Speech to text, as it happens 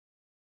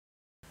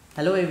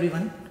Hello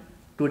everyone.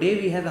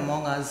 Today we have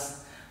among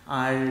us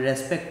our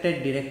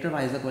respected Director of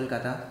IISER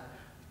Kolkata,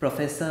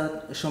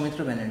 Professor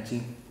Soumitro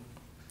Banerjee.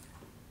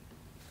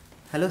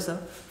 Hello sir.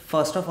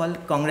 First of all,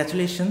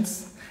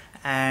 congratulations.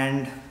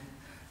 And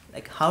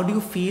how do you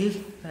feel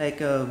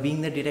being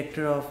the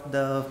director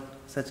of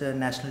such a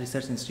national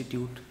research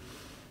institute?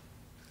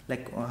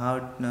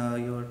 How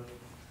your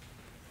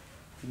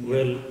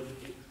Well,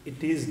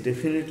 it is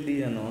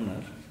definitely an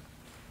honor,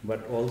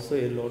 but also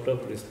a lot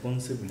of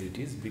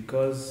responsibilities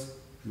because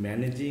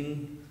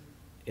managing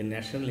a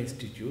national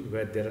institute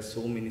where there are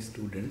so many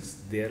students,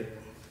 their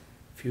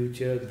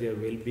future, their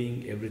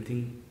well-being,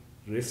 everything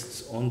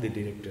rests on the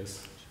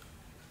director's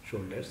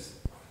shoulders.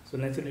 So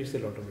naturally it's a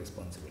lot of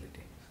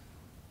responsibility.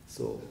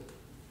 So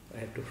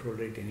I have to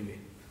shoulder it anyway.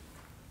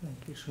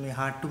 it should be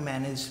hard to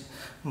manage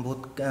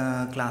both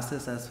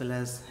classes as well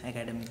as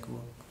academic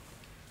work.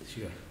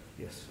 Sure,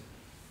 yes.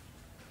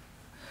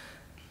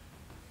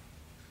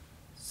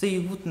 So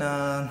you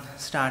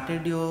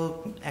started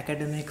your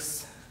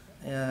academics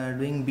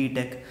doing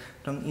BTech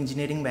from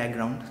engineering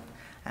background,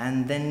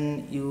 and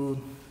then you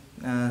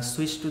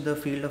switched to the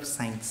field of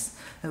science.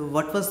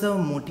 What was the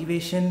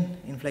motivation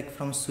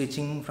from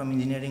switching from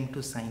engineering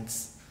to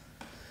science?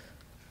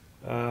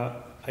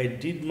 I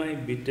did my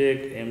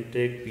BTech,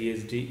 MTech,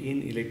 PhD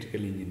in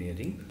electrical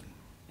engineering,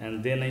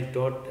 and then I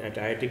taught at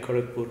IIT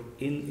Kharagpur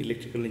in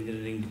electrical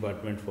engineering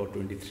department for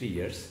 23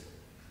 years.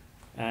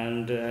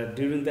 And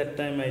during that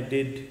time I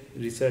did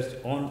research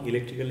on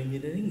electrical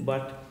engineering,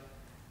 but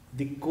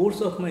the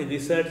course of my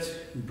research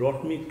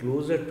brought me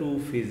closer to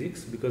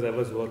physics because I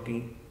was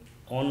working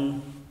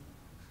on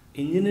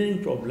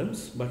engineering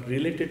problems but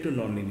related to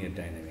nonlinear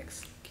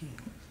dynamics. Okay.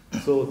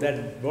 So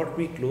that brought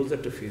me closer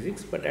to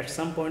physics, but at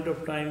some point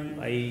of time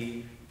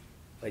I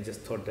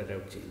just thought that I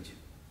would change.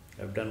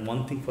 I've done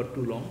one thing for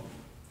too long,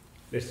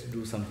 let's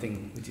do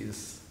something which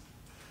is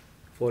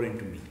foreign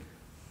to me.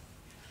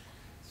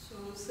 So,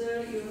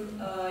 sir, you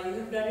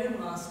have done your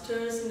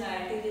master's in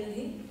IIT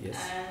Delhi, Yes.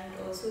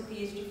 and also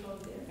PhD from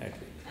there. At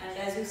And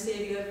as you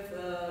said, you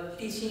have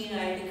teaching in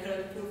IIT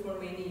Kharagpur for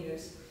many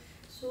years.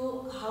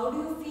 So, how do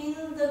you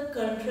feel the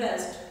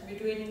contrast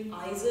between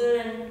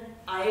IISER and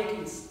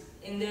IITs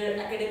in their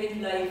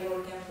academic life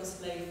or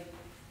campus life?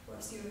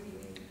 What's your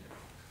view?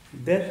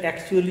 They're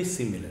actually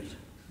similar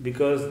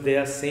because they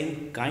are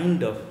same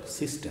kind of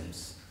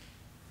systems.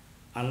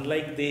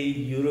 Unlike the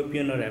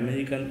European or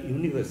American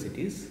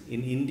universities,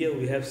 in India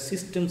we have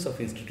systems of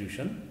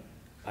institution.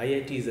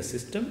 IIT is a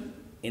system,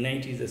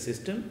 NIT is a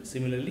system,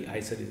 similarly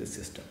IISER is a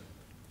system.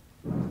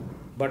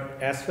 But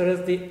as far as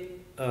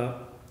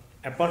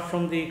apart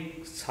from the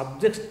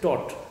subjects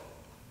taught,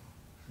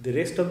 the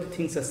rest of the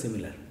things are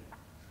similar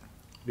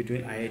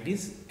between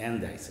IITs and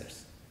the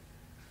IISERs.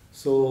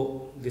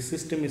 So the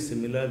system is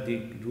similar, the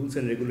rules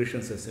and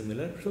regulations are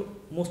similar, so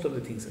most of the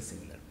things are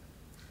similar.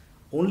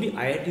 Only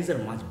IITs are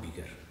much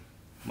bigger,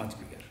 much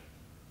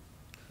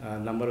bigger.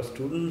 Number of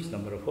students,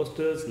 number of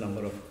hostels,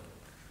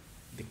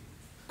 the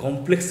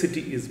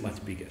complexity is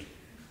much bigger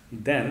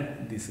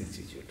than this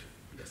institute.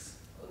 Yes.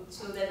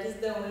 So that is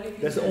the only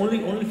feature? That's the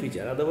only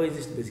feature, otherwise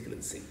it's basically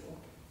the same.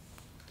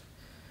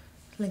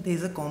 There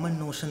is a common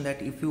notion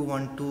that if you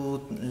want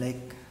to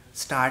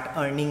start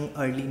earning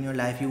early in your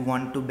life, you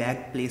want to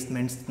bag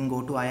placements, then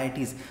go to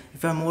IITs.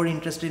 If you are more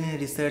interested in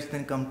research,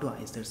 then come to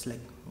IISERs.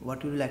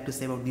 What would you like to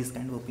say about these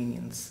kind of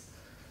opinions?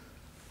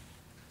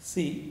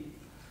 See,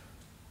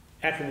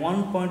 at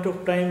one point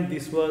of time,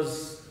 this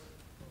was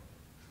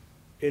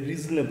a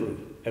reasonable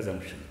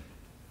assumption.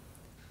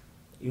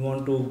 You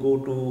want to go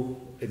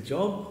to a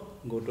job,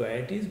 go to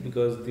IITs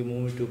because the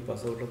moment you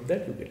pass out of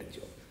that, you get a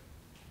job.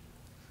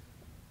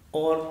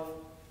 Or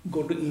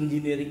go to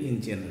engineering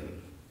in general.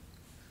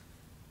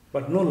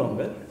 But no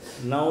longer.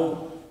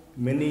 Now,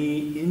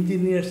 many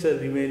engineers are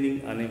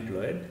remaining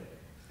unemployed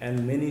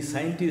and many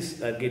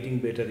scientists are getting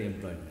better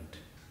employment.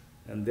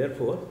 And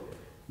therefore,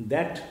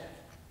 that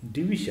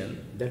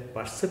division, that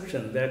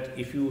perception that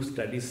if you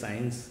study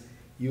science,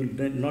 you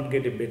will not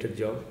get a better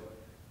job,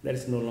 that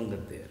is no longer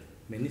there.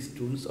 Many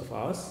students of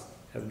ours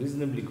have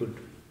reasonably good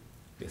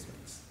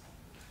placements.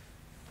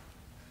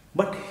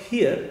 But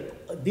here,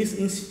 this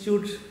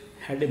institute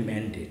had a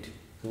mandate.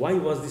 Why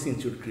was this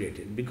institute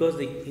created? Because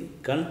the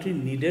country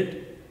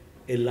needed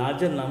a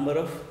larger number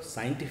of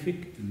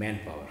scientific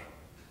manpower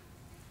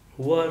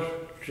who are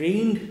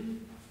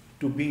trained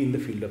to be in the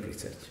field of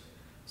research.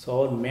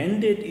 So our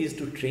mandate is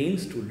to train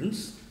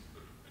students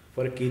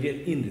for a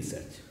career in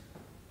research.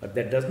 But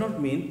that does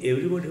not mean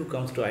everybody who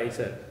comes to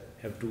IISER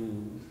have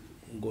to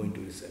go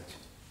into research.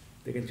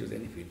 They can choose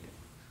any field.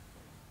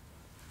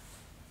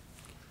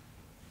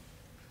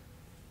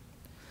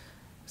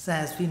 So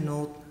as we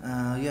know,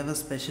 you have a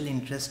special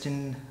interest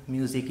in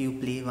music, you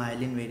play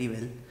violin very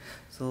well.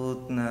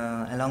 So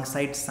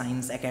alongside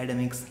science,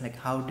 academics,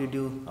 how did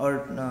you,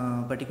 or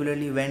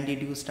particularly when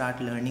did you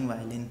start learning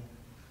violin?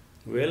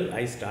 Well,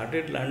 I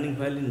started learning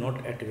violin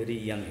not at a very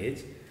young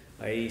age.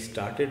 I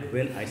started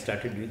when I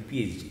started doing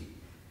PhD.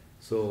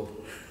 So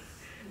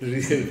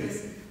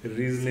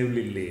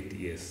reasonably late,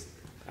 yes.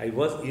 I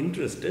was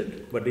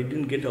interested, but I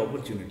didn't get an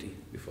opportunity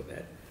before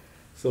that.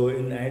 So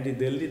in IIT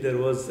Delhi, there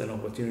was an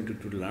opportunity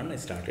to learn. I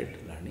started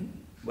learning.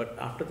 But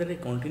after that, I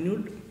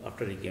continued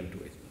after I came to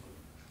West Bengal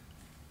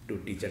to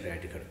teach at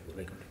IIT Kharagpur.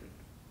 I continued.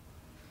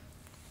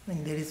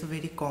 And there is a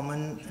very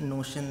common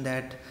notion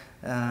that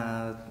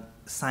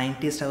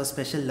scientists have a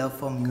special love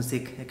for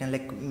music.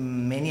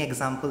 Many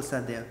examples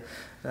are there,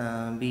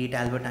 be it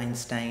Albert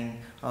Einstein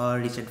or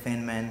Richard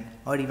Feynman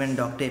or even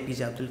Dr.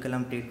 APJ Abdul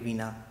Kalam played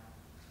Veena.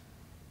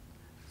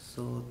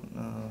 So,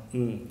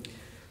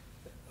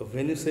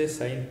 when you say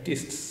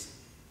scientists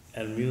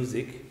and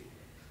music,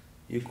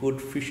 you could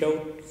fish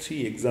out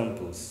 3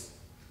 examples,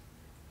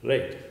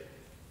 right?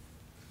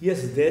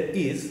 Yes, there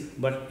is,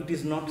 but it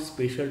is not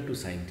special to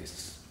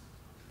scientists.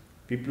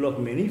 People of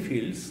many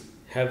fields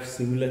have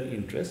similar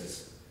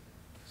interests.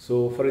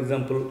 So, for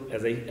example,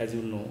 as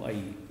you know,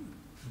 I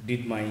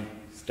did my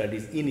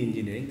studies in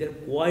engineering. There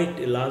are quite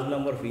a large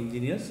number of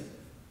engineers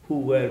who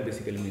were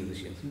basically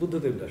musicians.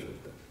 Buddhadev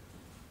Dasgupta,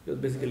 he was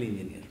basically an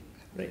engineer,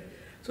 right?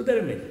 So there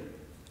are many.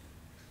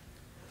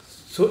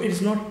 So it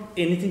is not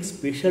anything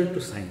special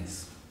to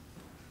science.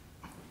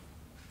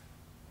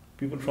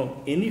 People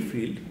from any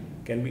field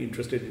can be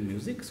interested in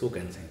music, so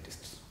can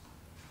scientists.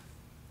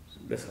 So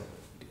that's how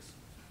it is.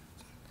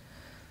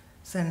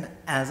 So, and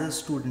as a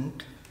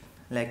student,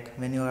 like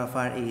when you are of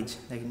our age,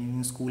 like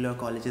in school or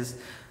colleges,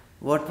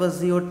 what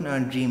was your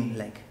dream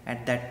like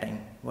at that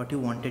time? What you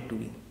wanted to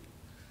be?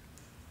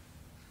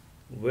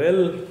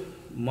 Well,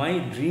 my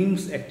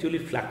dreams actually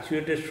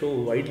fluctuated so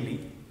widely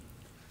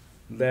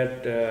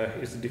that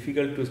it's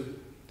difficult to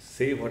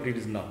say what it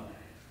is now.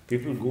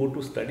 People go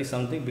to study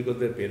something because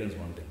their parents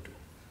want them to.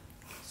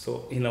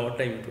 So in our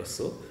time it was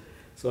so.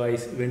 So I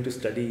went to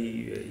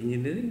study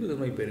engineering because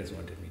my parents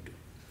wanted me to.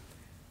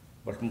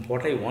 But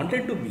what I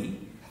wanted to be,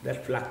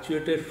 that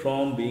fluctuated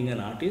from being an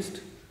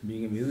artist,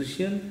 being a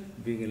musician,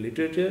 being a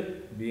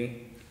literature,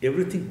 being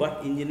everything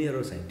but engineer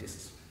or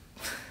scientist.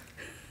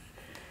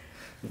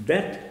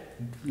 That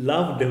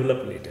love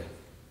developed later.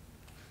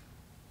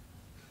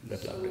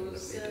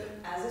 Sir,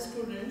 as a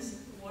student,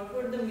 what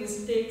were the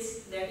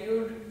mistakes that you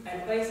would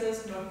advise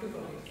us not to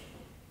commit?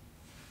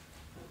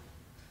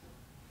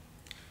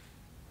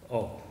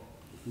 Oh,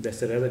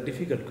 that's a rather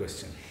difficult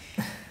question.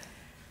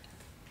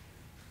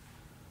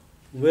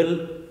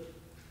 Well,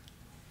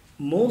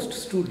 most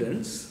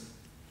students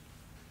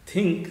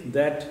think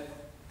that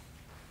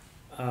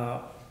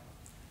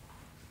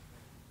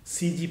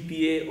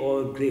CGPA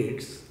or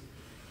grades,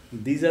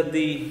 these are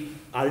the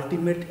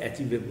ultimate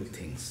achievable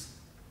things.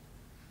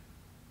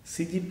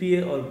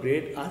 CGPA or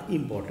grade are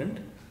important,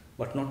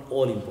 but not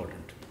all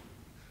important.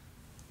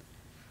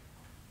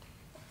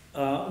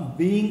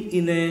 Being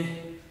in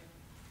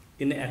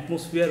an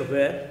atmosphere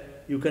where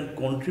you can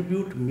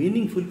contribute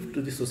meaningfully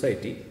to the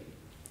society,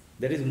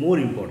 that is more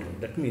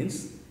important. That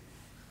means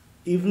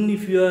even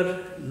if you are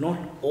not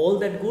all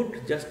that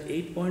good, just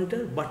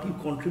 8-pointer, but you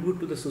contribute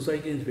to the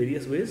society in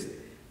various ways,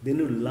 then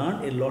you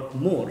learn a lot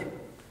more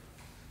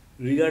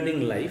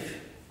regarding life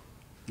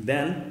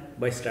than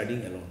by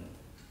studying alone,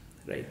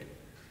 right?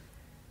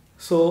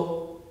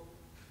 So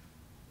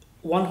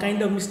one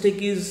kind of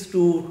mistake is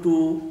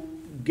to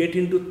get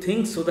into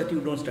things so that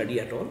you don't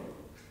study at all.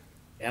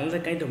 Another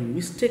kind of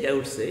mistake, I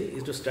would say,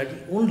 is to study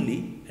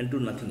only and do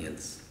nothing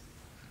else.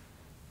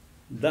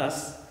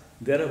 Thus,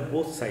 there are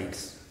both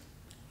sides.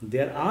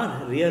 There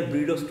are rare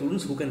breed of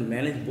students who can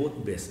manage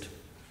both best,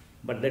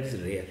 but that is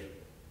rare.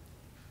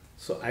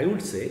 So I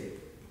would say,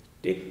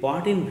 take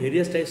part in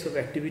various types of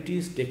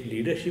activities, take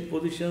leadership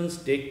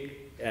positions,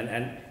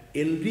 and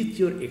enrich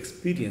your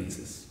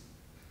experiences.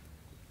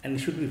 And it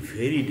should be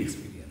varied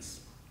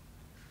experience.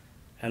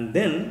 And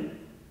then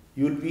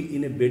you will be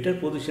in a better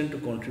position to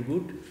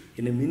contribute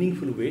in a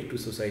meaningful way to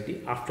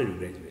society after you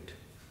graduate.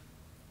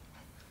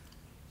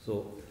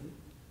 So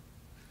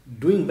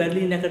doing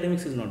badly in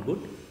academics is not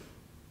good,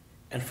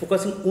 and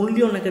focusing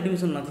only on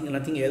academics and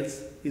nothing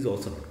else is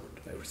also not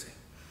good, I would say.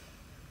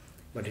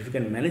 But if you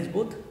can manage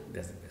both,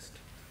 that's the best.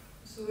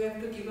 So we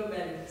have to keep a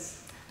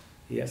balance.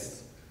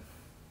 Yes.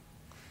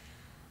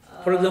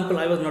 For example,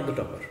 I was not the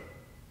topper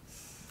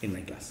in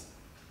my class,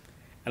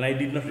 and I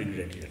did not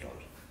regret it at all.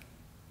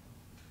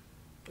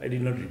 I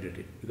did not regret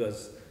it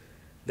because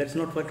that's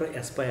not what I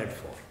aspired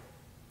for.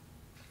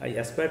 I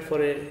aspired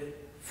for a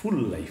full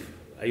life.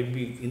 I would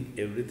be in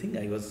everything.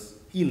 I was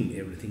in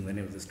everything when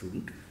I was a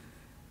student.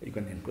 You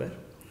can inquire.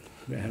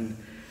 And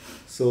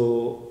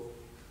so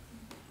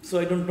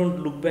I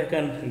don't look back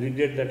and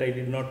regret that I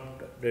did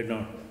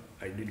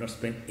not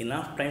spend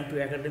enough time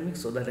to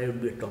academics so that I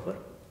would be a topper.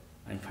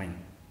 I'm fine.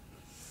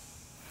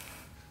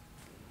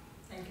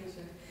 Thank you,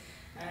 sir.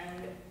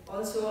 And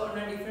also on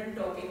a different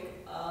topic,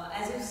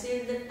 as you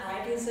said that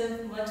IITs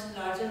have much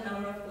larger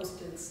number of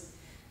hostels.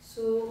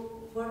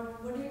 So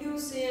what did you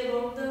say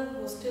about the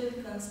hostel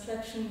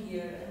construction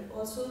here and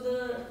also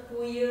the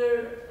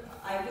 2-year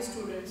IT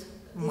students?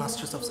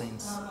 Masters of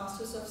Science.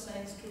 Masters of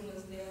Science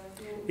students, they have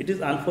to... It is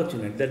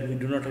unfortunate that we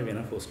do not have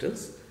enough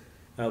hostels.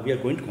 We are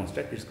going to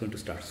construct, it's going to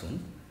start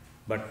soon.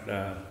 But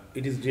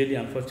it is really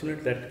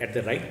unfortunate that at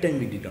the right time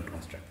we did not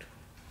construct.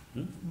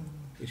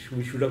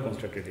 We should have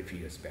constructed a few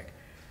years back.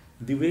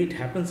 The way it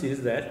happens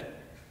is that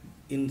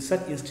in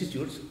such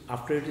institutes,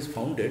 after it is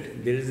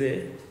founded, there is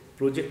a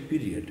project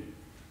period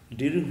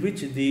during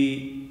which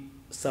the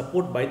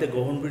support by the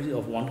government is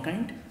of one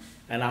kind,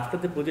 and after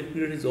the project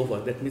period is over,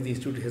 that means the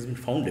institute has been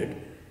founded,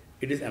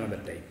 it is another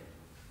type.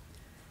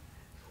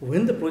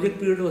 When the project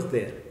period was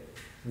there,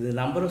 the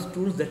number of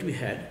students that we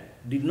had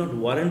did not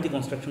warrant the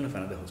construction of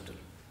another hostel.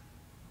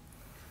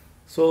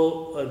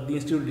 So the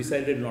institute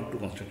decided not to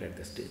construct at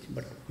that stage.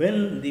 But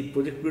when the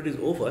project period is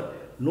over,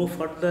 no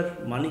further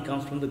money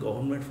comes from the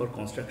government for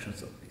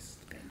constructions of this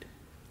kind.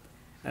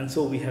 And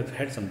so we have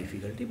had some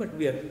difficulty, but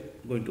we are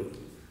going to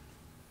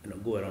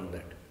go around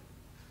that.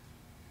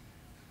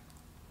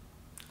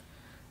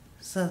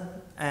 Sir,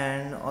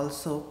 and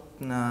also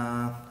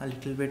a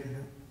little bit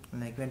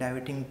like we're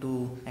diverting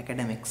to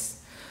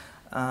academics.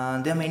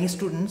 There are many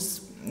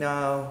students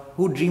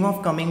who dream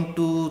of coming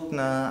to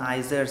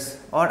IISERs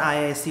or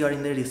IISc or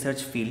in the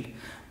research field,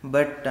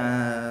 but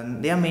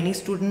there are many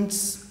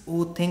students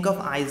who think of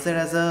IISER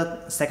as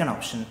a second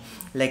option,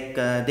 like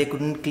they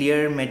couldn't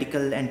clear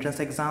medical entrance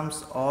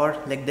exams, or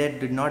like they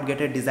did not get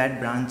a desired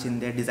branch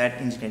in their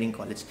desired engineering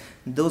college.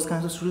 Those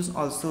kinds of students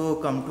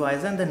also come to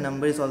IISER, and the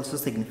number is also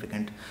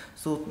significant.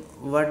 So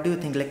what do you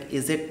think, like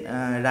is it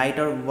right,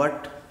 or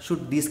what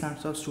should these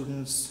kinds of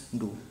students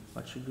do?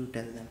 What should you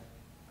tell them?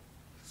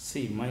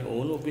 See, my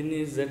own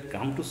opinion is that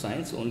come to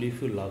science only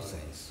if you love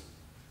science.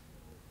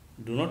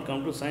 Do not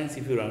come to science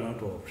if you run out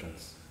of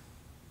options.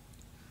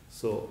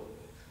 So,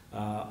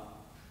 I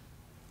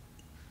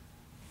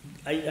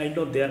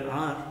know there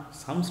are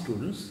some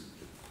students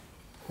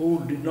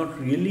who did not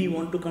really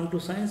want to come to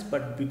science,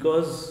 but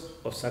because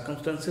of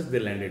circumstances they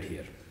landed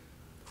here.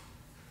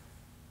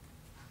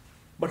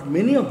 But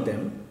many of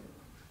them,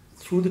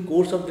 through the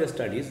course of their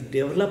studies,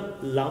 develop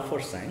love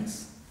for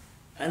science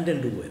and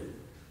then do well.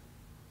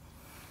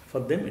 For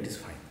them it is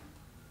fine.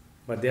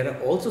 But there are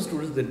also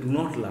students that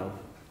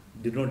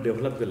did not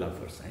develop the love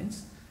for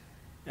science,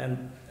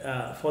 and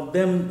for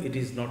them it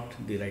is not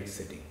the right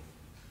setting.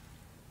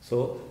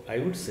 So I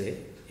would say,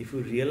 if you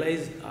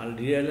realize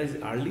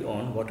early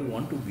on what you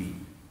want to be,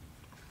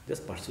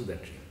 just pursue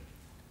that dream.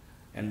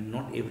 And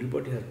not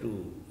everybody has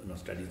to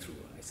study through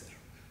IISER.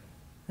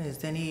 Is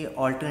there any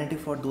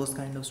alternative for those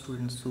kind of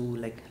students who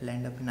like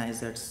land up in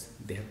IISERs?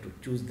 They have to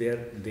choose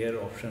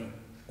their option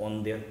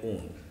on their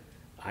own.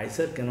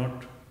 IISER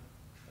cannot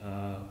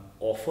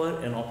offer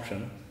an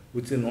option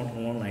which is not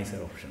an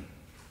IISER option.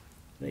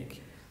 Right?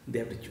 They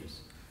have to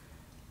choose.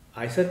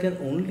 IISER can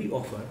only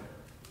offer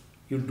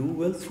you do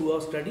well through our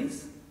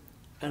studies,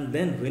 and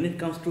then when it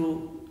comes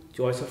to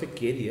choice of a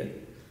career,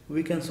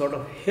 we can sort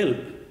of help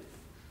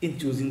in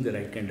choosing the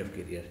right kind of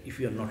career if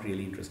you are not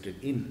really interested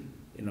in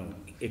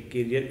a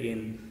career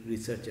in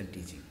research and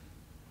teaching.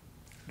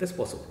 That's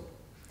possible.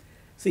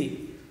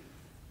 See,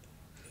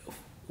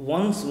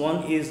 once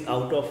one is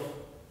out of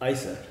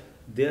IISER,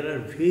 there are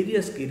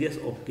various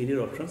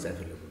career options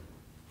available.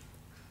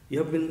 You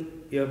have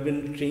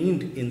been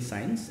trained in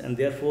science, and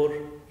therefore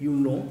you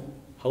know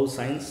how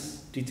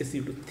science teaches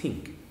you to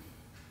think,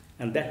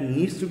 and that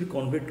needs to be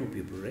conveyed to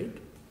people, right?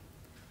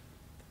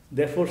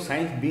 Therefore,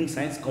 being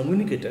science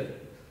communicator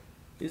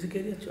is a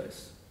career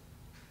choice.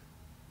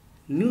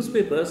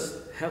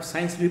 Newspapers have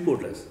science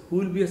reporters. Who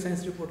will be a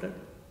science reporter?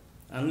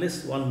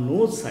 Unless one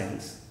knows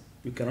science,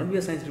 you cannot be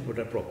a science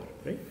reporter proper,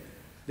 right?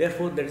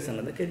 Therefore, that is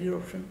another career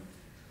option.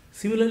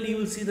 Similarly, you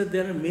will see that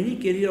there are many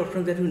career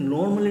options that we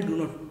normally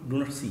do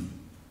not see.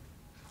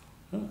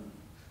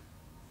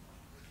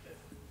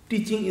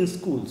 Teaching in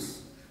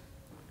schools,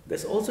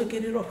 that's also a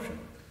career option.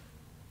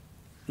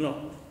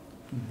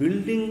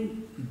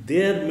 Building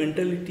their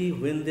mentality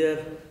when they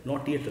are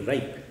not yet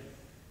ripe,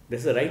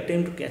 that's the right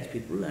time to catch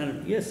people,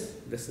 and yes,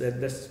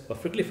 that's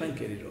perfectly fine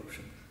career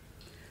option.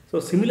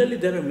 So similarly,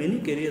 there are many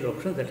career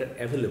options that are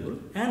available,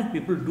 and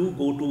people do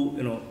go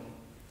to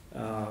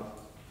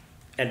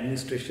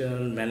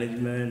administration,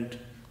 management,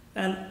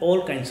 and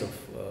all kinds of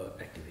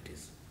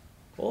activities.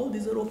 All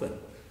these are open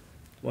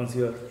once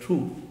you are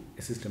through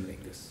a system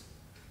like this.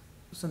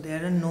 So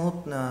there are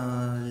no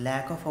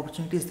lack of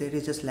opportunities, there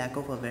is just lack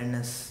of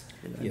awareness.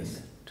 Yes,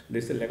 that.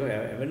 there is a lack of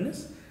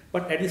awareness,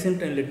 but at the same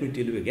time, let me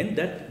tell you again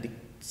that the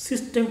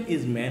system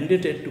is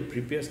mandated to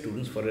prepare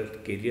students for a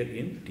career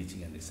in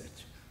teaching and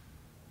research.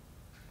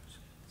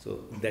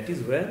 So that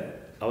is where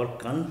our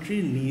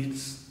country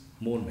needs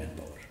more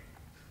manpower.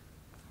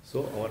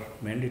 So our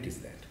mandate is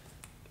that.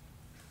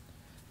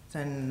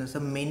 And so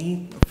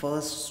many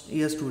first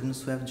year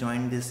students who have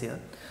joined this year,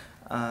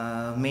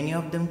 many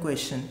of them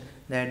question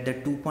that the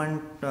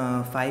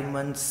 2.5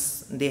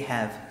 months they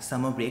have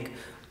summer break,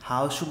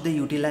 how should they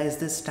utilize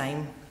this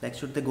time? Like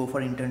should they go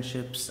for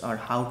internships, or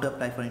how to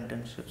apply for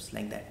internships,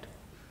 like that?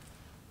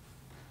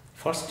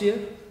 First year,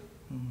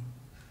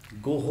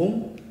 go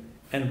home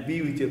and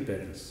be with your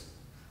parents.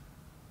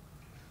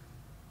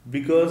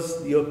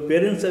 Because your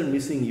parents are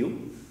missing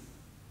you.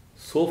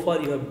 So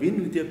far you have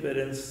been with your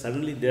parents,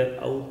 suddenly they are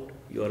out,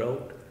 you are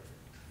out.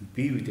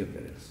 Be with your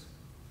parents.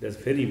 That's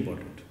very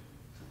important.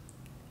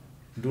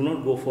 Do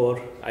not go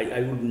for,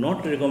 I would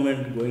not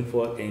recommend going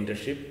for an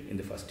internship in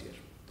the first year.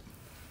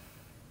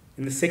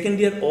 In the second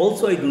year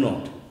also I do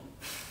not.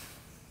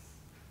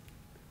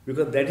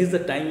 Because that is the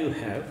time you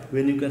have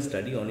when you can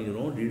study on your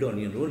own, read on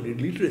your own, read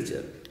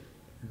literature,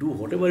 do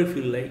whatever you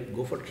feel like,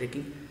 go for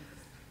trekking,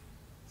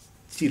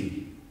 chill.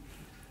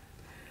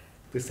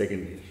 The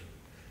second year.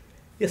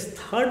 Yes,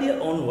 third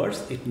year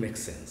onwards it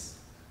makes sense.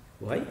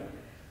 Why?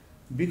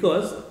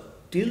 Because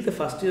till the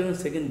first year and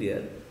second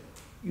year,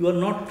 you have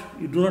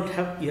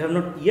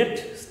not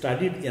yet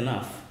studied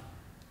enough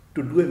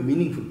to do a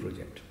meaningful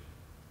project.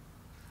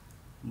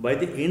 By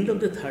the end of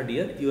the third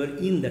year, you are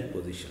in that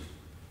position.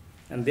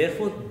 And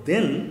therefore,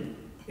 then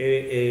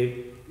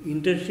a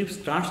internship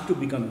starts to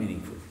become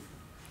meaningful.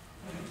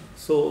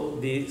 So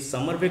the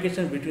summer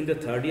vacation between the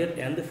third year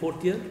and the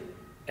fourth year,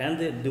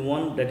 and the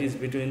one that is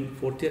between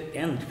fourth year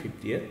and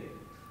fifth year,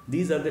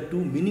 these are the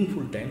two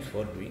meaningful times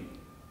for doing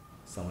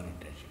summer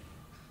internship.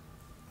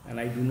 And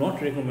I do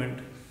not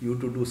recommend you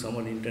to do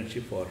summer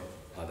internship for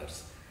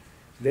others.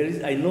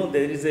 I know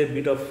there is a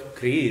bit of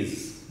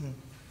craze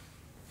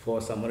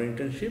for summer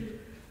internship.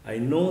 I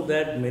know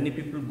that many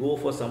people go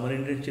for summer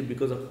internship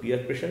because of peer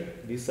pressure.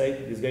 This guy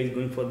is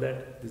going for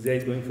that, this guy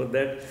is going for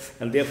that,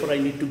 and therefore I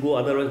need to go,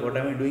 otherwise what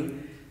am I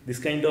doing? This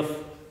kind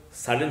of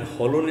sudden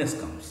hollowness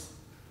comes.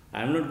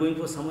 I am not going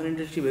for summer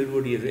internship,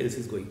 everybody else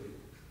is going.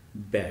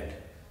 Bad.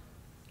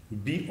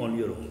 Be on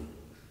your own.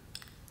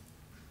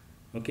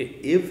 Okay,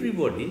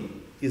 everybody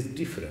is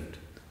different.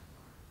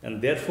 And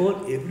therefore,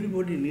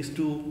 everybody needs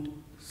to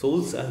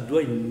soul search, do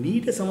I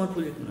need a summer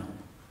project now?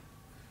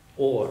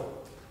 Or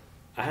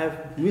I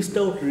have missed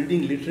out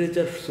reading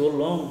literature so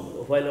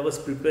long while I was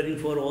preparing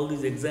for all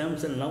these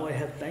exams, and now I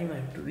have time, I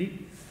have to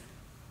read.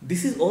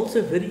 This is also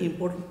a very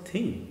important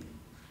thing.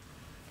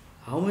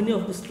 How many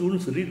of the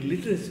students read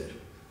literature?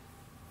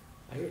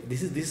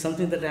 This is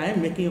something that I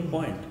am making a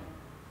point.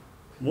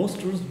 Most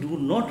students do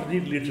not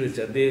read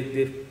literature.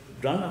 They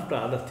run after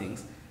other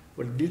things.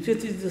 But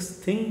literature is this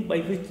thing by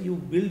which you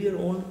build your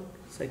own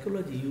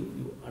psychology.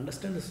 You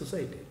understand the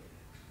society.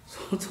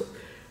 So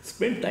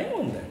spend time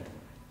on that.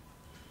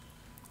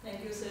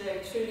 Thank you, sir.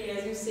 Actually,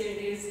 as you said,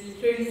 there is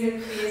literally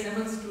a craze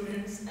among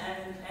students,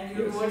 and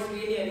your words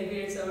really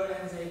alleviates our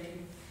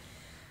anxiety.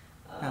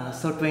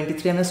 So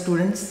 23 MS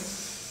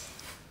students,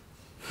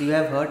 you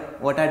have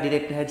heard what our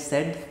director had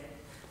said.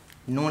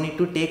 No need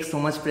to take so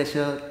much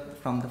pressure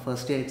from the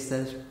first year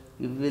itself.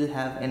 You will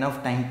have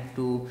enough time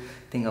to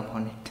think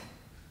upon it.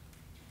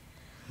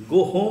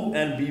 Go home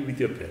and be with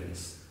your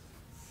parents.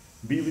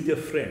 Be with your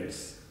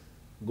friends.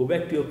 Go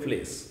back to your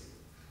place.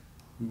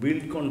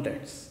 Build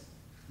contacts.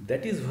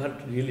 That is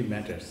what really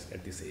matters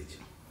at this age.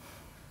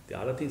 The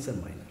other things are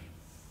minor.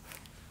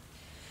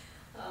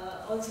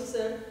 Also,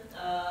 sir,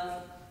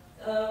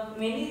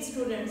 many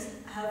students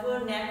have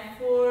a knack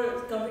for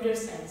computer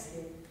science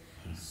here.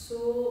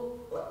 So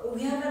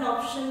we have an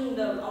option,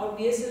 our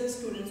BSL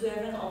students, we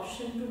have an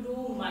option to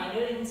do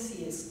minor in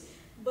CS.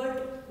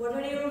 But what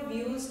are your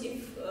views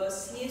if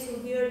CS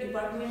would be a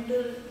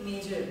departmental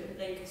major,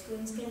 like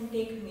students can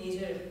take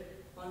major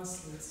on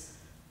CS?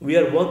 We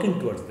are working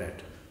towards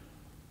that.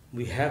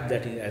 We have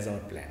that as our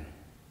plan.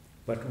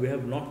 But we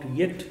have not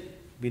yet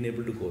been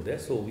able to go there.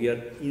 So we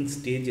are in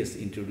stages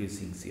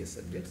introducing CS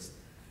subjects.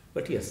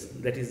 But yes,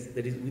 that is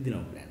within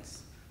our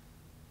plans.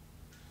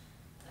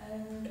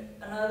 And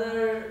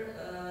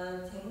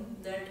another thing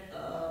that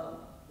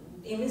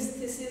MS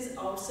thesis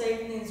outside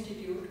the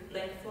institute,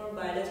 like for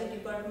biology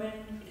department,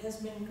 it has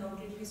been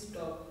completely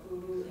stopped to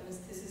do MS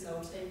thesis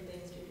outside the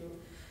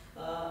institute.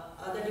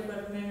 Other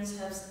departments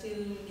have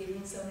still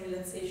given some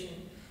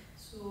relaxation.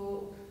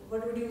 So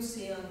what would you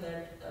say on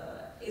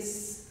that?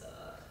 Is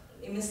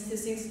MS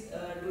thesis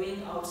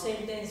doing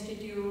outside the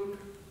institute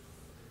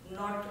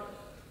not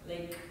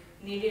like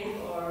needed,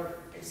 or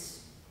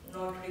it's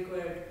not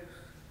required?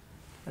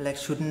 Like,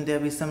 shouldn't there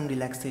be some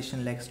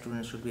relaxation, like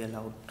students should be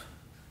allowed?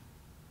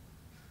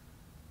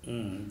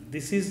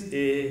 This is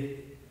a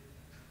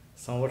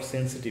somewhat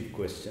sensitive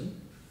question.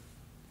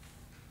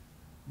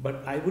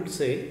 But I would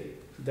say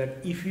that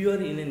if you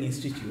are in an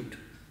institute,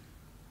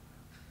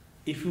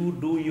 if you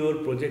do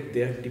your project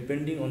there,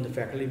 depending on the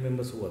faculty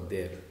members who are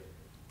there,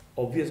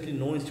 obviously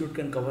no institute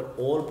can cover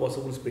all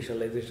possible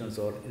specializations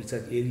or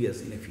research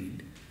areas in a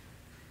field.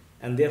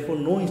 And therefore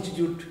no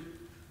institute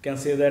can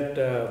say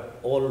that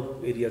all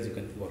areas you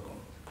can work on.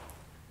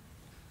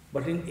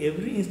 But in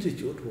every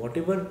institute,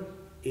 whatever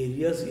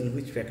areas in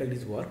which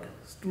faculties work,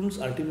 students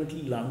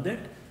ultimately learn that,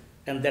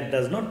 and that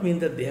does not mean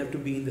that they have to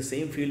be in the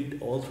same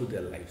field all through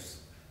their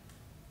lives.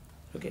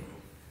 Okay.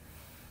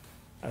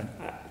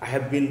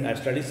 I've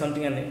studied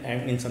something and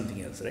I'm in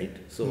something else, right?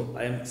 So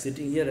I am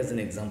sitting here as an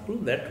example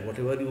that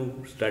whatever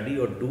you study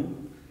or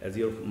do as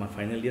your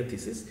final year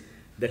thesis,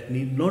 that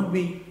need not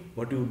be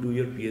what you do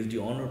your PhD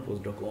on or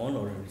postdoc on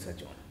or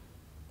research on.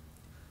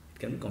 It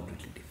can be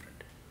completely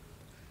different.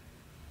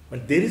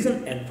 But there is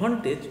an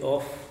advantage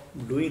of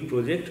doing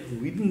project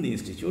within the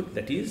institute,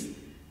 that is,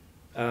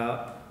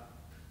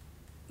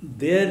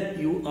 there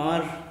you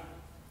are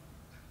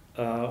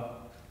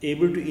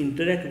able to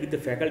interact with the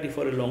faculty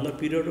for a longer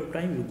period of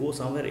time. You go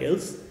somewhere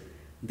else,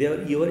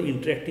 there you are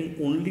interacting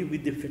only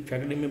with the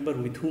faculty member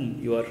with whom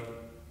you are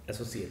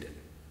associated.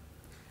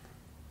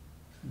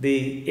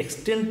 The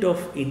extent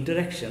of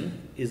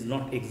interaction is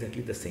not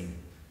exactly the same.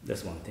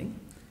 That's one thing.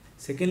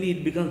 Secondly,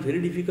 it becomes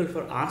very difficult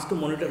for us to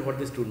monitor what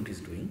the student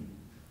is doing,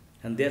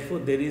 and therefore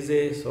there is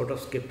a sort of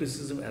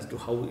skepticism as to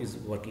how it is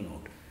working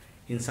out.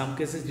 In some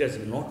cases, it has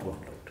not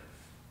worked out.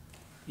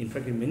 In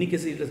fact, in many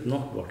cases, it has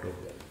not worked out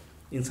well.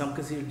 In some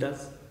cases, it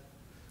does.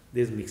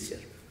 There is mixture.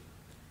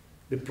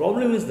 The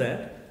problem is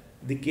that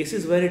the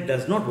cases where it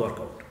does not work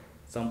out,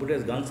 somebody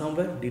has gone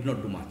somewhere, did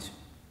not do much.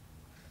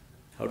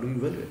 How do you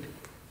evaluate?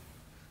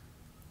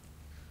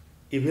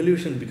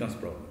 Evaluation becomes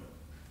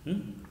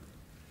problem.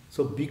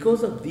 So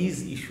because of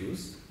these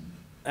issues,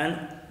 and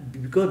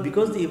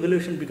because the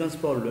evaluation becomes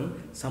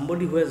problem,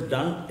 somebody who has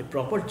done a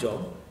proper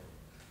job,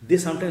 they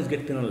sometimes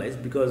get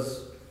penalized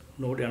because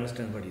nobody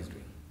understands what he is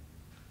doing.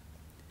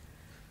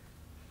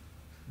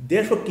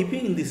 Therefore,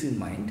 keeping this in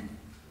mind,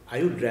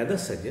 I would rather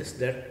suggest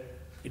that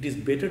it is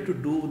better to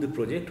do the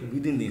project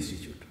within the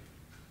institute.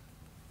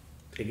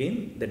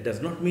 Again, that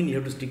does not mean you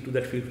have to stick to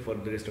that field for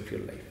the rest of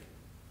your life.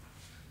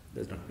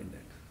 Does not mean that.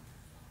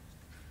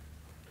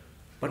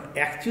 But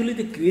actually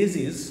the craze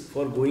is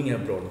for going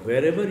abroad.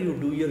 Wherever you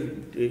do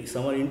your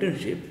summer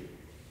internship,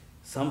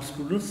 some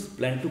students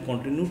plan to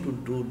continue to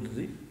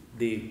do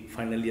the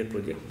final year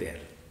project there.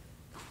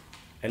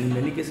 And in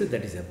many cases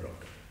that is abroad.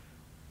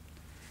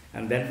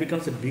 And that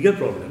becomes a bigger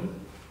problem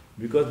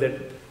because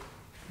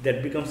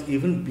that becomes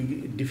even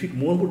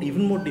more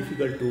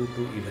difficult to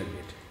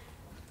evaluate.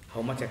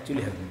 How much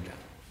actually has been done.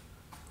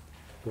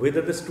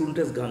 Whether the student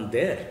has gone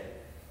there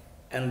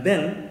and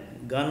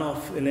then gone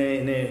off in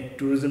a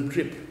tourism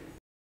trip.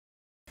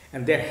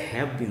 And there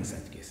have been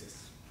such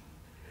cases.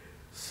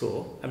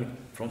 So, I mean,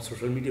 from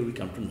social media we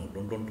come to know,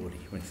 don't worry.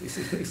 I mean,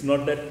 it's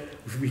not that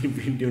we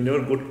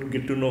never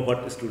get to know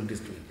what a student is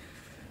doing.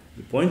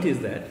 The point is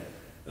that,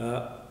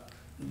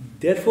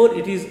 therefore,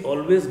 it is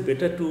always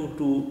better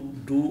to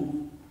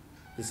do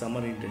the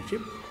summer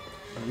internship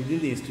within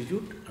the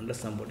institute under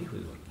somebody who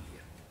is working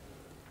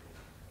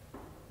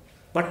here.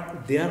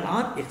 But there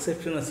are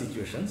exceptional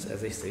situations,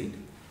 as I said,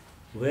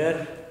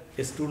 where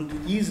a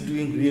student is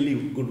doing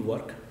really good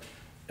work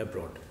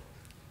abroad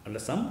under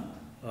some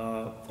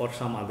or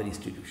some other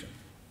institution.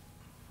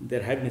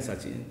 There have been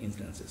such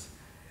instances.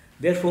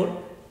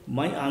 Therefore,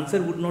 my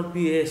answer would not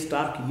be a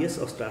stark yes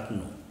or stark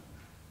no.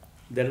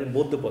 There are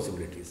both the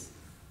possibilities.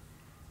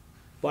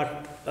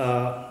 But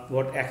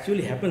what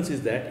actually happens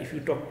is that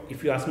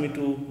if you ask me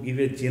to give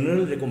a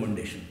general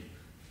recommendation,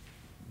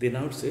 then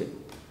I would say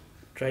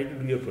try to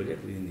do your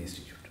project within the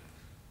institute.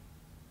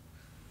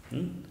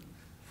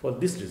 For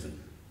this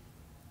reason,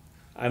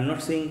 I am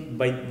not saying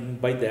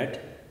by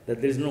that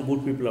there is no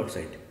good people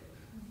outside.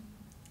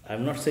 I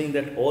am not saying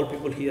that all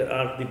people here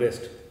are the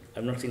best. I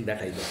am not saying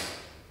that either.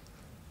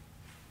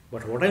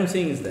 But what I am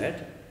saying is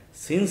that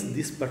since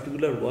this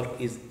particular work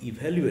is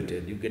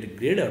evaluated, you get a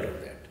grade out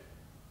of that.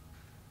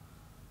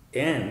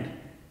 And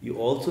you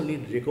also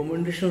need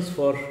recommendations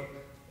for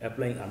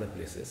applying other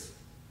places.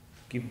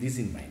 Keep this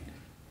in mind.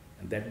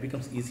 And that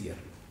becomes easier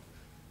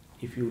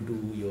if you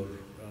do your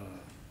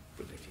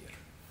project here.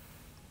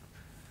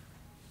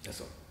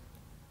 That's all.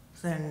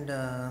 And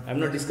I'm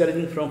not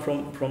discouraging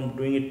from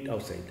doing it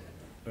outside.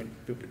 I mean,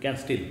 people can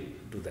still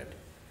do that.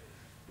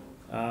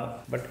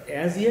 But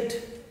as yet,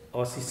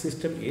 our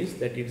system is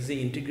that it is an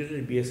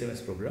integrated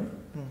BSMS program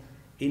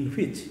in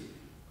which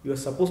you are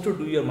supposed to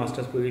do your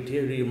master's project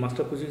here. Your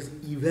master's project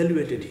is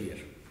evaluated here.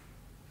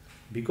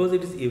 Because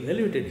it is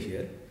evaluated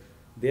here,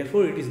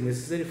 therefore it is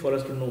necessary for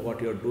us to know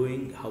what you are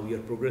doing, how you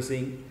are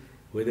progressing,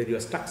 whether you are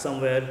stuck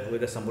somewhere,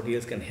 whether somebody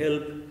else can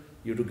help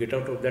you to get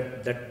out of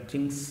that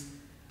things.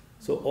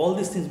 So all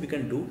these things we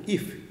can do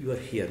if you are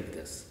here with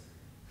us.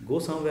 Go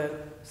somewhere,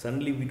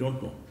 suddenly we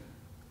don't know.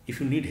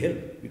 If you need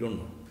help, we don't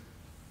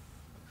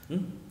know.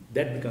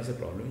 That becomes a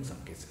problem in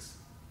some cases.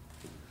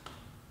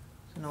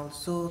 And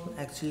also,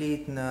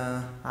 actually,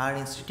 our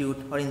institute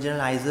or in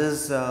general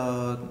IISERs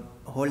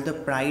hold the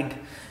pride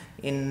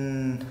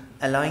in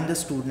allowing the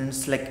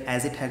students, like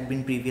as it had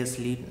been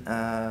previously,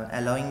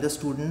 allowing the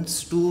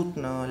students to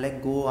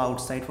like go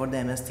outside for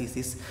the MS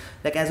thesis.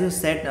 Like as you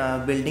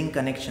said, building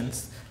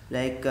connections.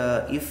 Like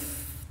if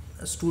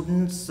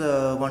students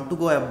want to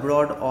go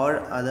abroad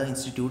or other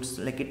institutes,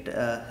 like it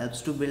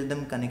helps to build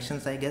them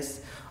connections, I guess,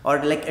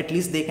 or like at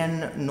least they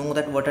can know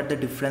that what are the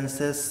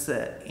differences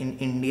in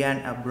India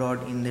and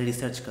abroad in the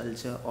research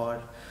culture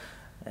or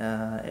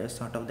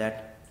sort of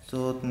that.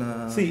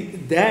 So see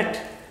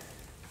that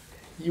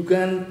you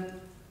can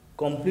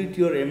complete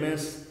your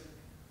MS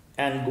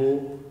and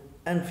go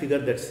and figure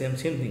that same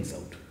things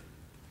out.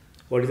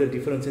 What is the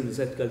difference in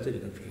research culture? You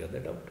can figure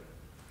that out.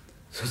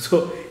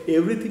 So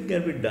everything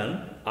can be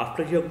done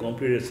after you have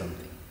completed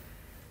something.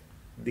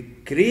 The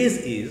craze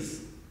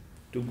is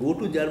to go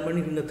to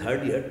Germany in the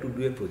third year to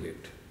do a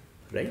project,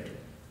 right?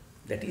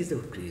 That is the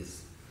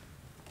craze.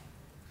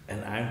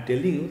 And I am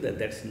telling you that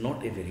that's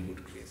not a very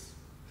good craze.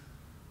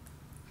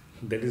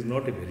 That is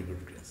not a very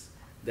good craze.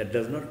 That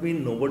does not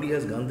mean nobody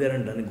has gone there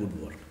and done a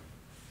good work.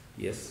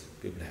 Yes,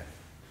 people have.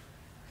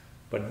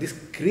 But this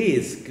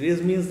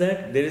craze means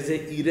that there is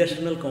an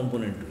irrational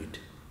component to it.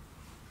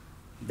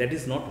 That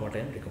is not what I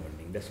am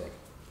recommending, that's all.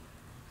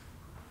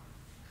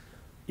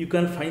 You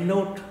can find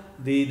out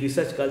the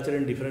research culture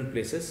in different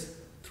places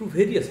through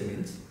various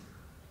means,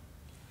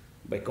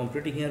 by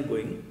completing and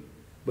going,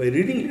 by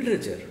reading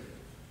literature,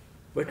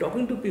 by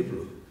talking to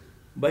people,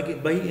 by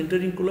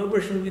entering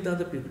collaboration with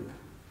other people.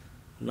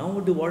 Now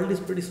the world is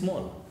pretty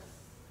small.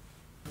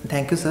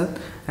 Thank you, sir.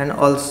 And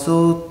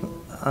also,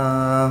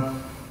 I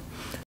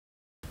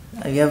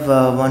have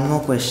one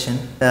more question.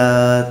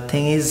 The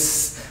thing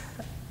is,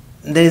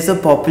 there is a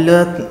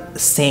popular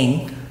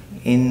saying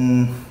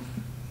in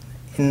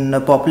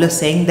a popular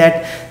saying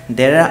that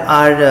there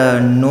are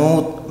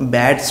no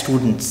bad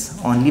students,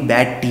 only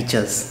bad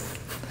teachers.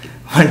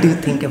 What do you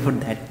think about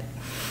that?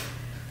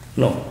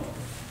 No.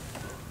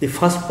 The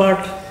first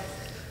part,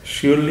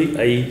 surely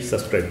I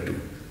subscribe to.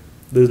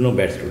 There is no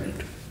bad student.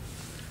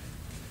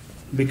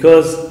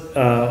 Because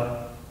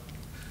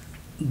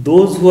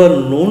those who are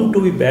known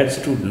to be bad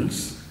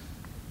students,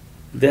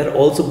 they are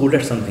also good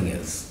at something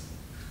else.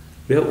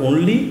 We have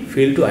only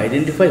failed to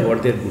identify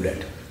what they are good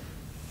at.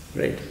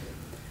 Right?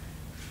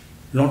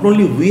 Not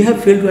only we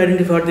have failed to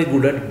identify what they are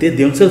good at, they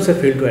themselves have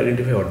failed to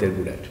identify what they are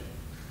good at.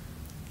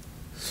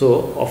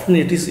 So often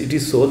it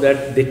is so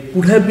that they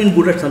could have been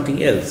good at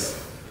something else,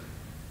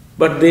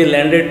 but they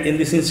landed in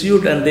this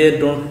institute and they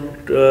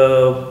don't,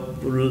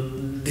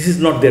 this is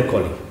not their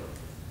calling.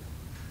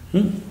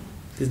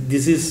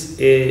 This is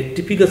a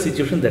typical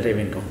situation that I have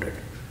encountered.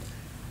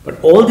 But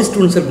all the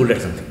students are good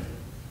at something.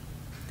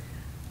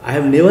 I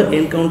have never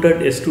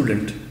encountered a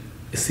student,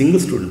 a single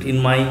student in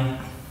my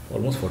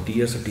almost 40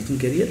 years of teaching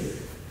career,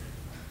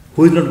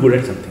 who is not good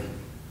at something.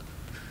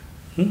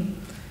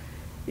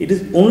 It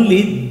is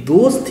only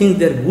those things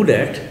they are good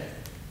at,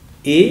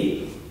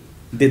 A,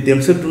 they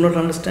themselves do not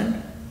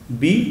understand,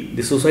 B,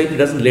 the society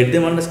doesn't let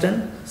them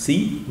understand,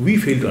 C, we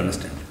fail to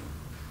understand.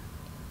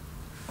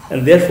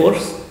 And therefore,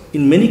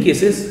 in many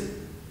cases,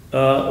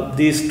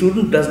 the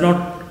student does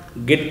not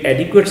get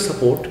adequate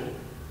support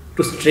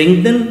to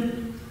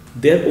strengthen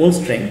their own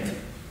strength.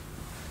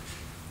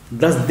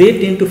 Thus,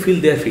 they tend to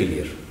feel their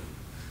failure.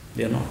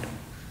 They are not.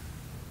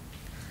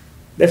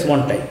 That's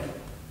one type.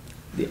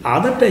 The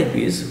other type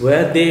is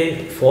where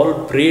they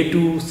fall prey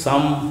to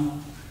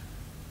some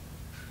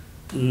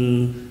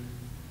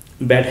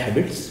bad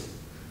habits.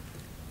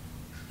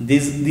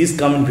 These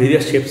come in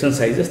various shapes and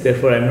sizes,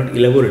 therefore I am not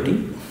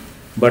elaborating.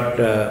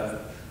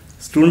 But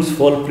students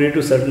fall prey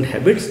to certain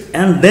habits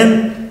and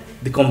then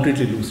they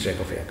completely lose track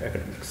of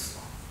academics.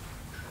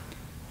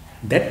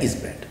 That is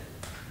bad.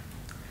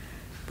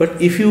 But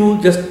if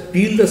you just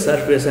peel the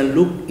surface and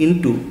look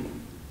into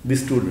the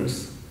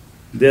students,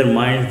 their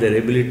minds, their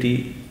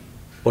ability,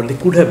 what they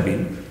could have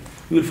been,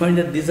 you will find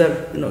that these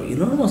are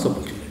enormous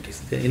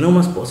opportunities, there are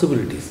enormous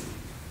possibilities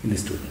in the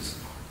students.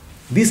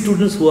 These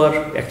students who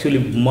are actually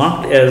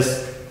marked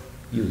as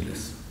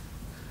useless,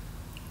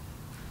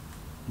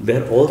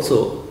 they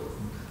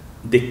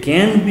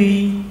can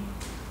be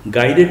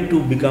guided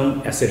to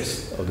become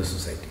assets of the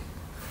society.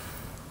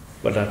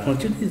 But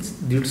unfortunately,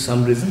 due to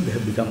some reason, they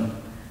have become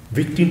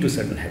victim to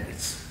certain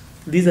habits.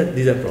 These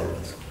are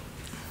problems.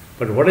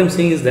 But what I am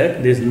saying is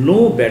that there is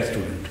no bad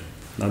student.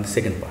 Now the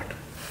second part.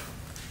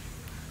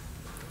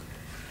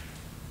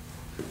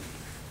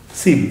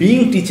 See,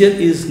 being teacher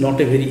is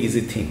not a very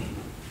easy thing.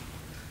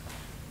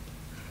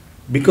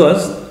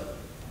 Because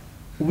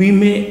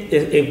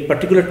a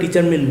particular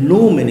teacher may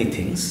know many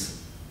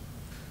things,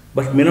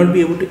 but may not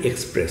be able to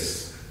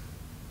express.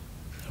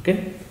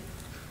 Okay?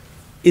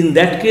 In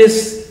that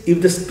case,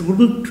 if the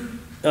student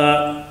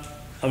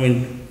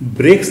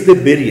breaks the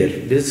barrier,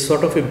 there is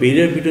sort of a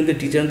barrier between the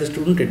teacher and the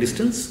student, a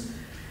distance.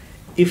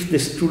 If the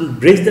student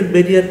breaks that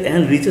barrier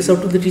and reaches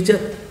out to the teacher,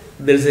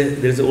 there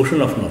is an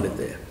ocean of knowledge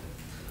there.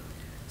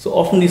 So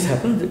often this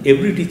happens,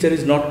 every teacher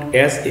is not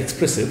as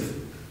expressive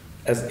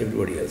as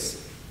everybody else.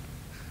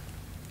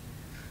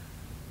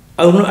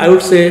 I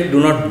would say do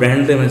not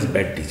brand them as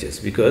bad teachers,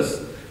 because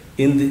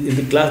in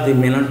the class they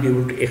may not be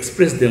able to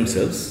express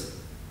themselves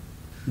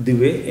the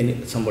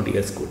way somebody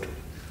else could,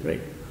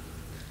 right?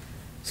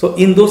 So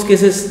in those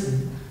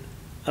cases,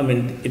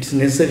 it's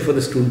necessary for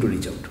the student to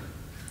reach out.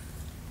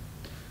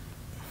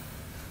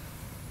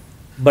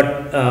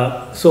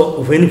 But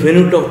so when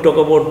you talk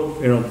about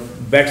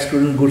bad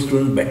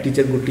student, bad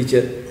teacher, good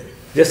teacher,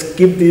 just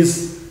keep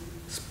this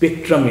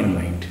spectrum in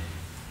mind.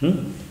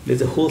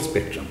 There's a whole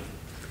spectrum.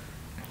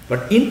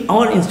 But in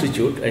our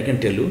institute, I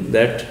can tell you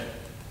that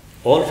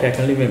all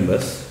faculty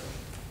members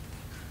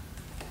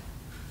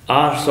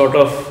are sort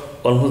of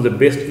almost the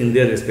best in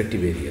their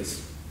respective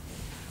areas.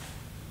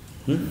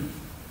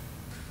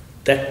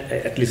 That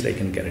at least I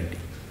can guarantee.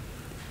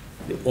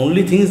 The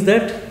only thing is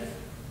that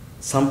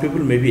some people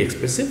may be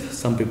expressive,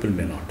 some people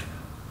may not.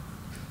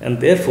 And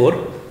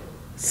therefore,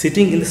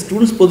 sitting in the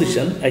student's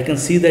position, I can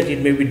see that it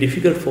may be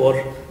difficult for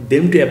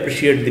them to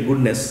appreciate the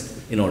goodness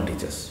in all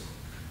teachers.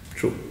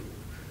 True.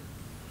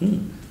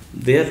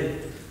 There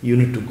you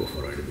need to go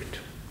forward a bit.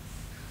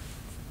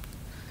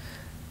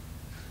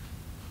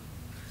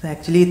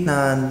 Actually,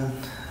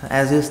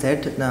 as you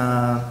said,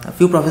 a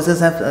few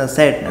professors have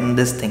said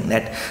this thing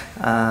that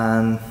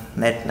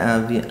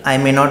I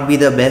may not be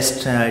the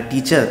best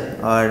teacher,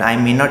 or I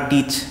may not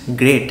teach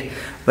great,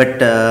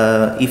 but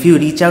if you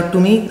reach out to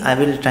me, I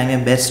will try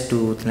my best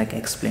to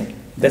explain.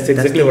 That's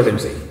exactly what I'm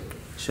saying.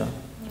 Sure.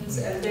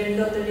 At the end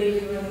of the day,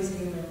 everyone is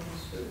human.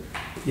 So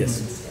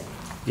Yes.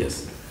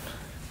 Yes.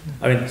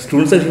 I mean,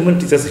 students are human,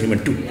 teachers are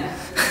human too. yeah.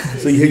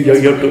 So you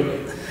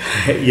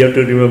have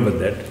to remember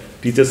that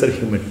teachers are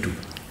human too.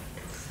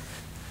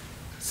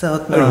 So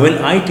When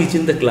I teach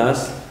in the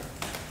class,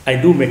 I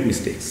do make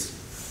mistakes,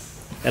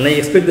 and I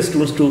expect the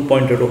students to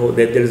point out, oh,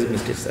 there is a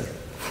mistake, sir.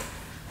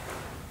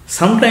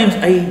 Sometimes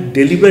I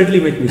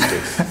deliberately make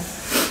mistakes,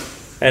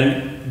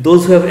 and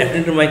those who have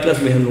attended my class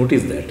may have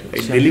noticed that. I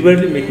Sure.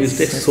 deliberately make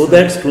mistakes so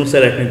that students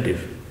are attentive.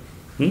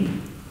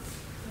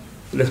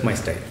 That's my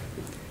style.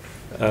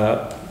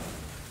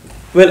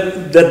 Well,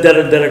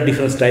 there are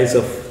different styles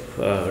of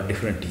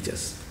different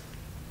teachers.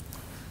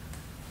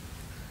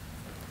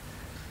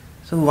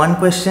 So one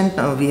question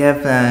we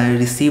have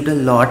received a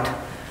lot.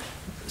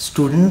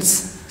 Students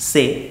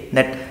say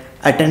that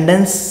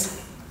attendance,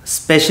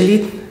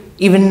 especially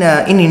even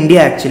in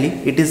India actually,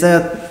 it is a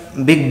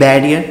big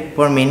barrier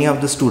for many of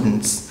the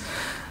students.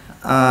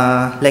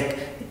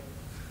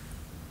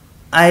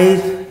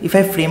 If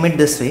I frame it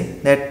this way,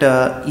 that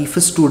if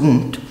a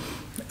student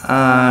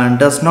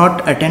does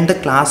not attend the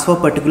class for a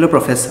particular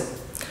professor,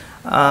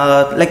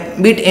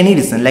 be it any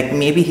reason, like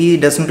maybe he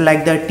doesn't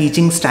like the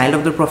teaching style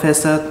of the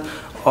professor,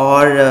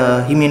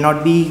 or he may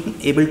not be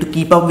able to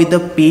keep up with the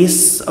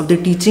pace of the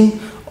teaching,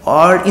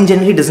 or in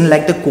general he doesn't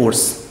like the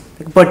course,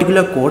 like a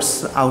particular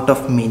course out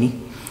of many,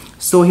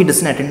 so he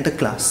doesn't attend the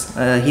class.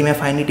 He may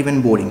find it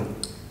even boring.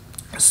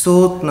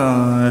 So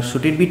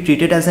should it be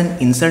treated as an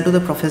insult to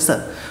the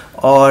professor,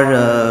 or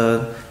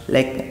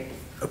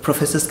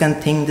professors can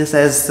think this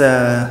as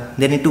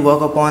they need to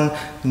work upon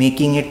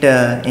making it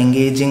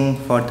engaging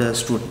for the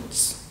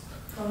students?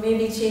 Or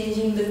maybe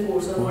changing the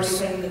course or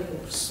modifying the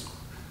course.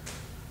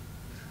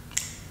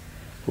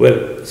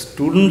 Well,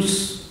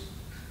 students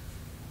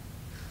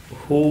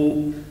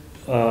who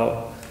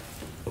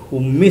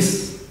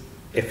miss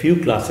a few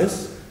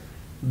classes,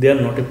 they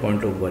are not a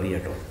point of worry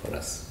at all for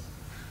us,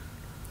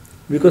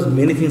 because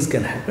many things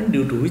can happen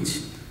due to which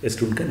a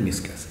student can miss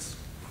classes,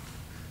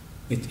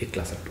 a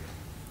class or two.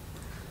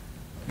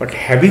 But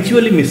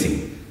habitually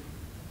missing,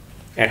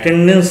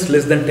 attendance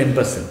less than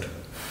 10%,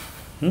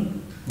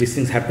 these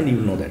things happen,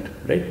 you know that,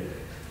 right?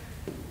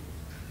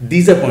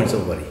 These are points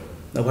of worry.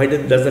 Now, why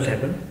does that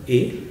happen?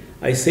 A,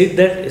 I said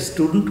that a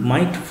student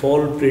might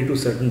fall prey to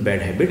certain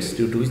bad habits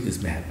due to which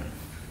this may happen.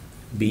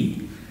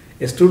 B,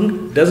 a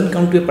student doesn't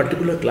come to a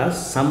particular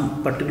class,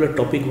 some particular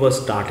topic was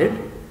started,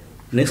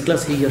 next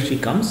class he or she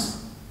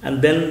comes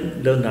and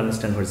then doesn't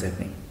understand what is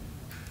happening.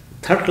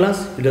 Third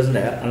class, he doesn't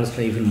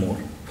understand even more.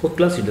 Fourth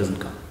class, he doesn't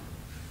come.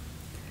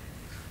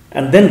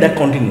 And then that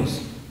continues.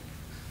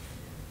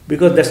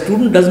 Because the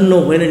student doesn't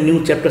know when a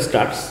new chapter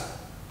starts,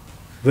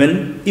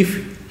 when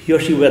if he or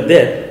she were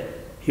there,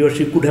 he or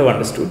she could have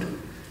understood.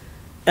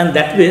 And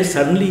that way,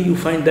 suddenly you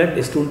find that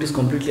a student is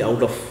completely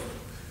out of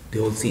the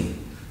whole scene.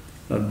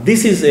 Now,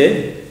 this is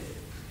a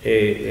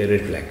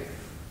red flag,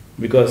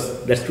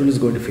 because that student is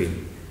going to fail.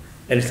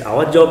 And it's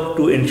our job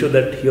to ensure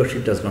that he or she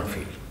does not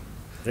fail,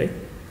 right?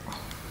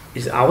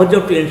 It's our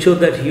job to ensure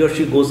that he or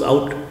she goes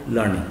out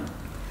learning.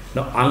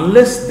 Now,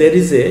 unless there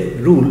is a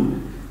rule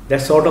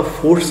that sort of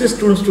forces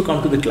students to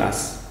come to the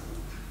class,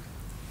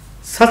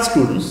 such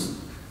students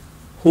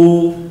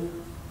who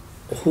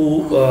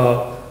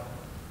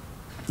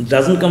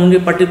doesn't come to a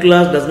particular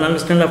class, doesn't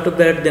understand after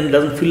that, then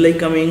doesn't feel like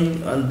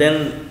coming, and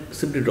then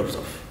simply drops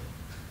off.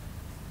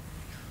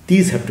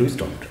 These have to be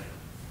stopped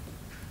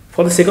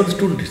for the sake of the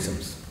student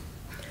itself.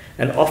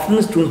 And often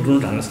the students do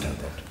not understand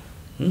that.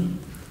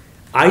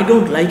 I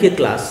don't like a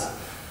class.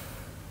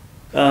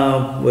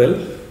 Well,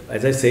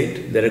 as I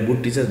said, there are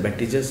good teachers, bad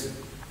teachers,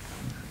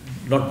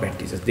 not bad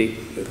teachers, they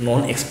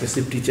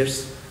non-expressive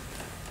teachers.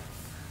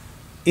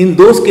 In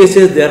those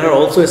cases, there are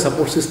also a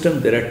support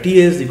system, there are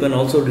TAs, you can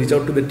also reach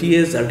out to the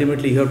TAs,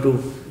 ultimately you have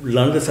to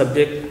learn the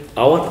subject.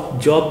 Our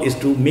job is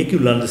to make you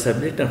learn the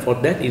subject, and for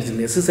that it is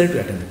necessary to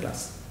attend the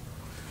class.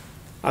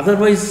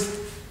 Otherwise,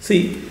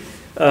 see,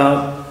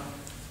 how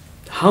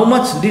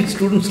much did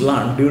students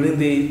learn during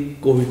the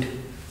COVID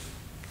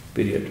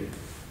period?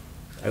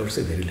 I would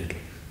say very little.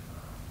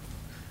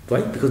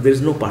 Why? Because there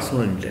is no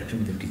personal interaction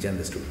between the teacher and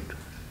the student.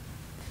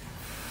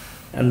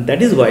 And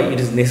that is why it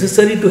is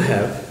necessary to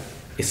have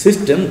a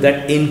system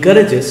that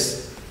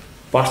encourages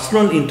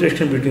personal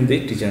interaction between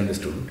the teacher and the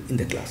student in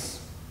the class.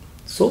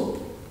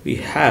 So, we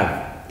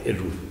have a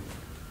rule.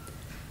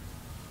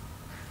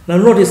 Now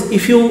notice,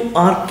 if you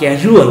are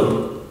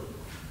casual,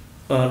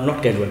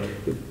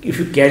 if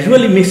you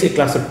casually miss a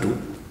class or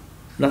two,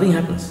 nothing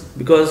happens,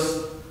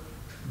 because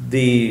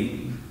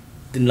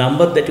the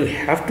number that you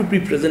have to be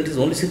present is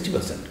only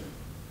 60%.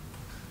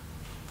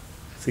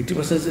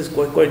 60% is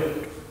quite,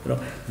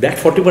 that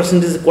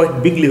 40% is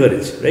quite big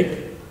leverage,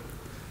 right?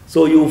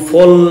 So you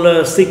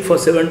fall sick for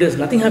 7 days,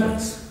 nothing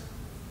happens.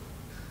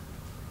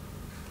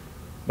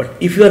 But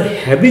if you are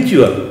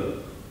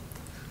habitual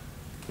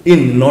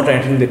in not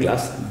attending the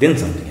class, then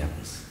something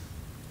happens.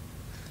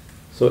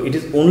 So it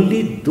is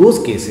only those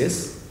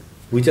cases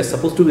which are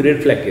supposed to be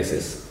red flag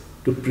cases.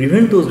 To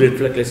prevent those red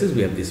flag cases,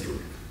 we have this rule.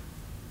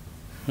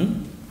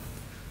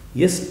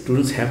 Yes,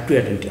 students have to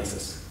attend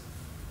classes.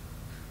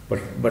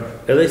 But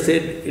as I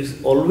said, it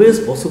is always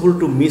possible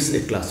to miss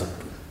a class or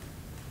two.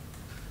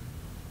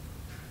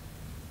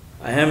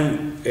 I am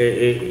an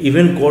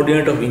event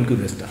coordinator of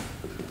Incubesta,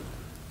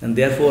 and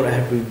therefore I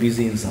have to be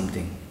busy in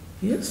something.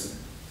 Yes,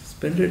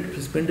 spend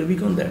a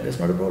week on that. That's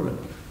not a problem.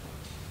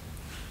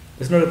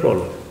 That's not a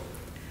problem.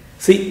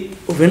 See,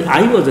 when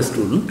I was a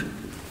student,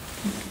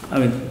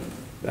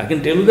 I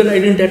can tell you that I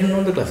didn't attend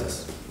all the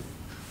classes.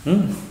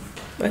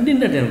 I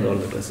didn't attend all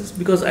the classes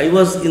because I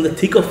was in the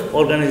thick of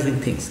organizing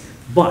things.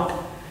 But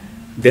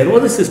there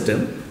was a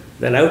system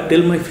that I would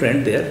tell my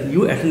friend there,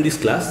 you attend this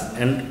class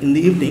and in the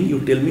evening you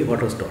tell me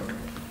what was taught.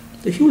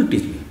 So he will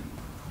teach me.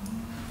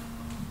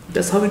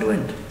 That's how it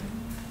went.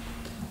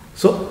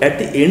 So at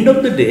the end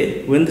of the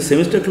day, when the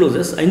semester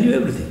closes, I knew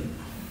everything,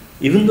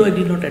 even though I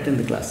did not attend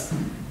the class,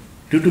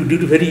 due to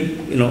very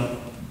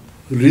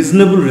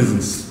reasonable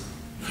reasons,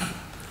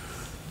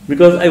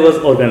 because I was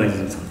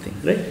organizing something,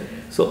 right?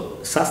 So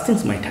such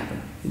things might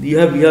happen. We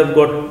have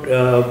got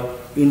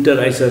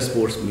inter-IISER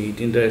sports meet,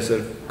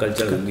 inter-IISER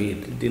cultural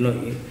meet,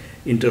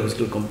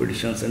 inter-hostel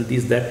competitions and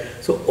this,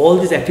 that. So all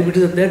these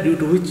activities are there due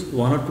to which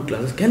 1 or 2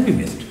 classes can be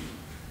missed.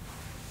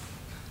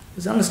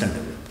 It's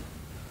understandable.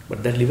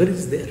 But that lever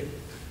is there.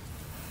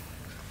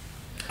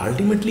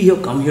 Ultimately, you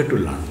have come here to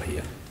learn,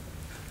 Bhaiya.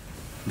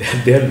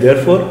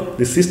 Therefore,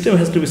 the system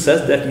has to be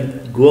such that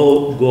you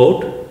go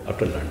out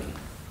after learning.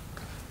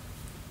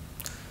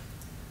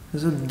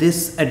 So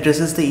this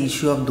addresses the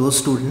issue of those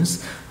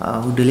students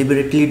who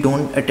deliberately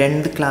don't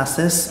attend the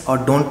classes or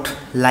don't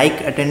like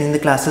attending the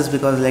classes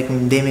because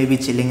they may be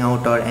chilling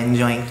out or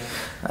enjoying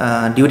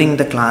during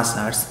the class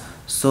hours.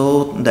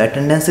 So the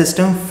attendance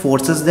system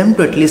forces them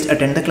to at least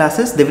attend the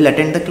classes. They will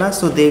attend the class,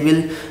 so they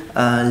will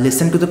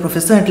listen to the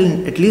professor.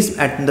 At least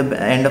at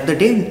the end of the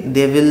day,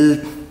 they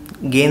will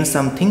gain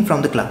something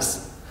from the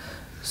class.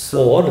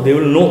 So, or they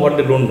will know what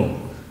they don't know.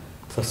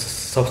 So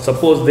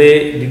suppose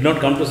they did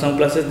not come to some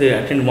classes, they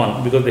attend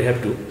one because they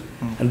have to,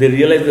 and they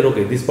realize that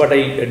okay, this part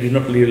I did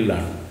not really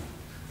learn.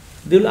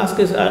 They will ask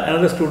us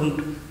another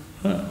student,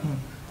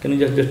 can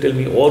you just tell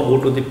me, or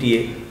go to the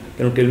TA,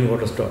 can you tell me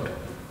what was taught?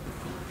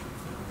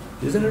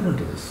 These are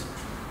advantages.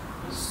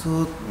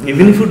 So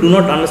even if you do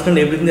not understand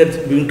everything that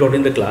is being taught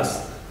in the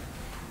class,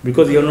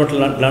 because you have not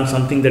learned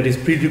something that is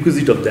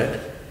prerequisite of that,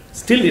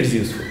 still it is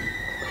useful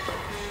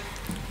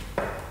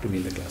to be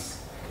in the class.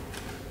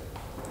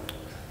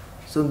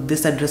 So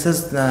this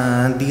addresses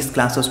these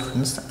class of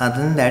students.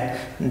 Other than that,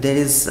 there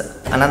is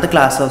another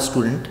class of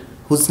student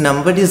whose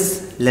number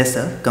is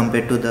lesser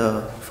compared to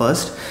the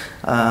first.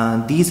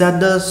 These are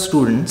the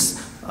students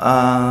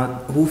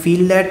who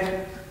feel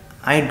that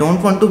I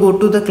don't want to go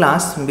to the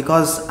class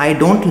because I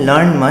don't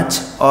learn much,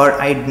 or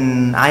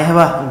I have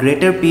a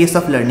greater pace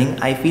of learning.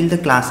 I feel the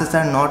classes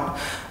are not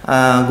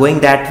going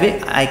that way.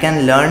 I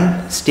can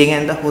learn staying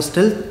in the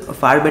hostel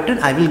far better.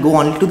 I will go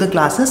only to the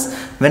classes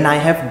when I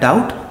have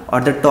doubt, or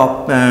the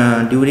top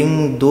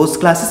during those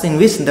classes in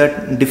which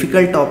the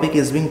difficult topic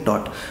is being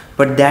taught.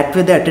 But that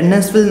way the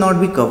attendance will not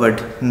be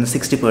covered in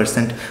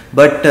 60%.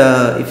 But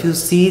if you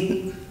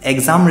see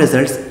exam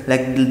results,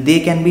 they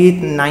can be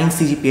 9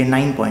 CGPA,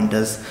 9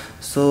 pointers.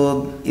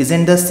 So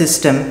isn't the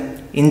system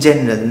in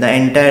general, the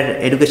entire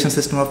education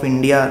system of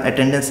India,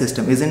 attendance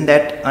system, isn't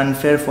that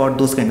unfair for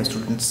those kind of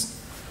students?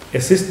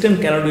 A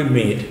system cannot be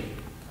made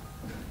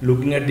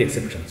looking at the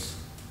exceptions.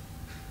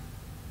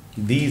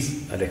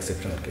 These are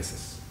exceptional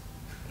cases.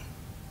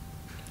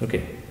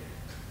 Okay,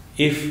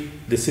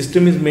 if the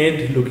system is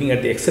made looking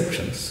at the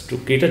exceptions, to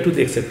cater to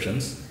the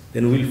exceptions,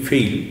 then we will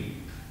fail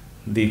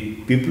the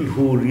people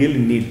who really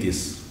need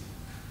this.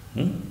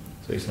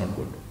 So it's not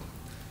good.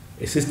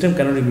 A system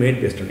cannot be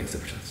made based on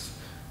exceptions.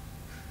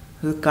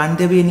 Can't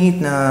there be any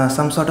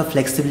some sort of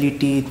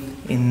flexibility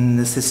in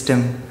the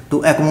system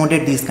to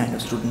accommodate these kind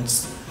of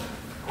students?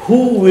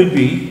 Who will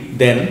be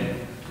then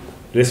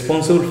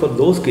responsible for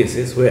those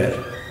cases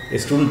where a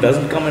student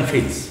doesn't come and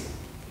fails?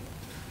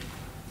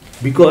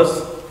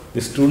 Because the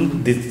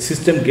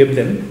system gave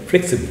them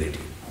flexibility.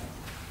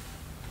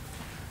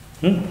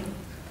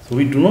 So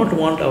we do not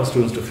want our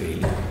students to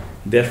fail.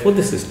 Therefore,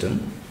 the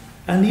system,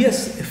 and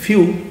yes, a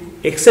few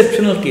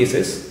exceptional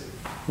cases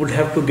would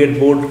have to get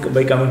bored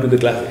by coming to the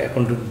class,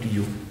 according to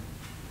you.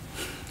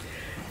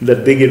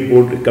 That they get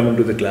bored coming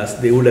to the class,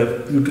 they would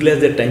have utilized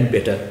their time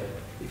better.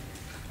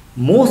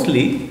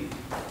 Mostly,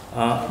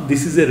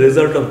 this is a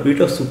result of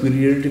bit of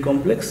superiority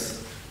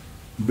complex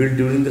built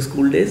during the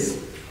school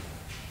days.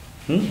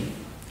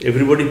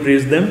 Everybody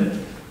praised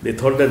them. They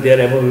thought that they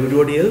are above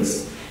everybody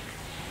else.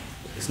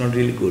 It's not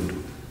really good.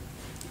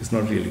 It's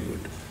not really good.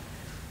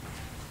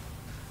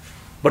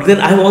 But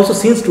then I have also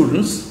seen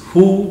students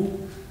who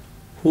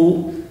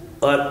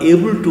are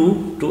able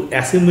to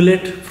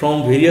assimilate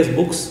from various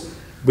books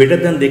better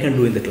than they can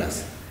do in the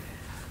class.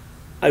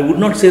 I would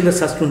not say that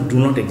such students do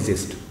not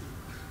exist,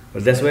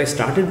 but that's why I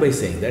started by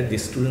saying that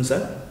these students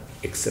are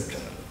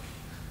exceptional.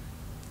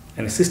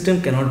 And a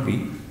system cannot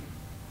be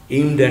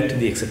aimed at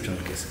the exceptional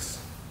cases.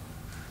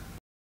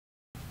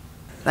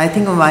 I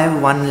think I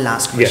have one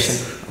last question.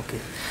 Yes. Okay.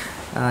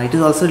 It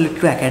is also related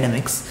to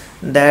academics.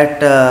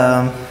 That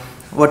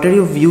what are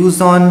your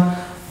views on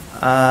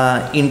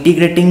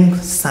integrating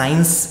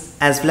science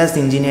as well as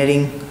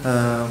engineering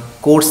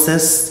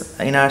courses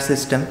in our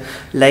system?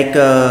 Like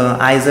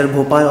IISER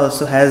Bhopal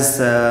also has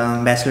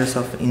Bachelors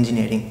of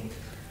Engineering.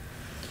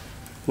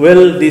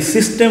 Well, the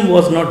system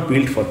was not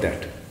built for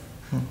that.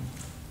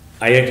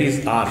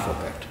 IITs are for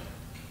that,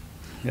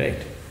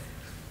 right?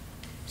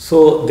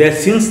 So there,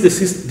 since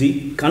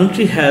the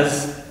country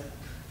has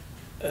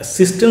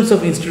systems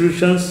of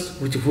institutions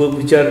which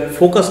are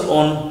focused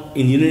on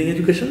engineering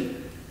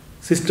education,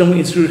 system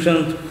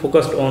institutions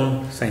focused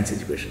on science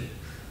education.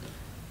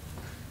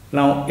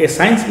 Now, a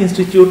science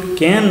institute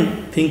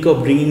can think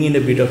of bringing in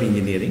a bit of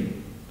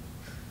engineering.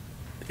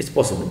 It's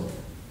possible.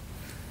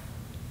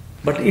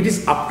 But it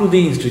is up to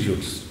the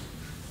institutes.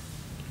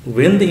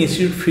 When the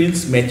institute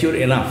feels mature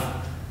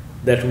enough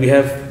that we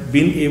have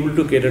been able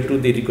to cater to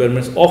the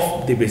requirements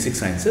of the basic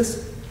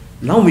sciences,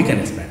 now we can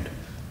expand.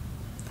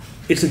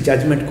 It's a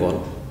judgment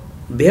call.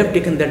 They have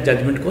taken that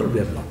judgment call, we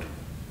have not.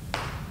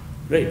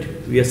 Right?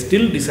 We are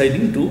still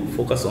deciding to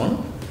focus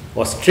on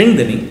or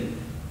strengthening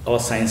our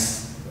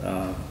science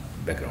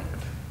background.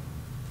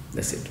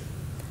 That's it.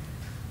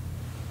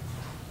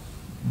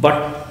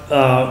 But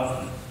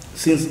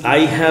since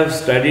I have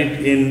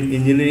studied in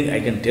engineering, I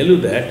can tell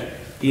you that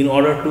in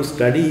order to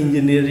study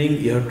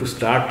engineering, you have to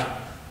start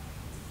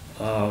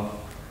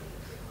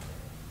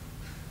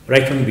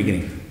right from the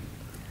beginning.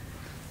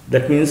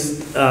 That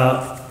means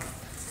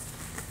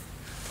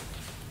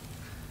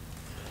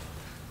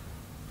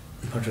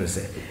what do I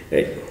say?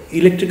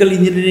 Electrical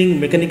engineering,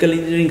 mechanical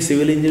engineering,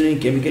 civil engineering,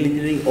 chemical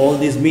engineering, all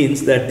these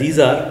means that these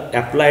are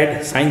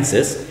applied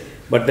sciences,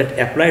 but that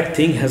applied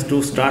thing has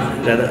to start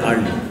rather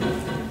early.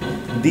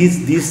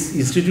 These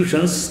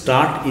institutions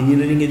start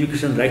engineering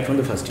education right from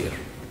the first year.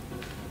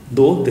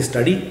 Though they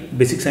study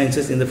basic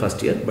sciences in the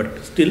first year,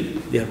 but still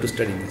they have to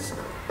study this.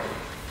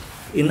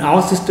 In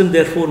our system,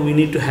 therefore, we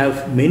need to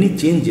have many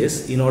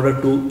changes in order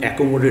to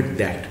accommodate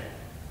that.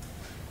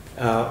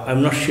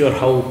 I'm not sure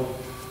how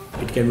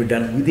it can be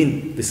done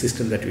within the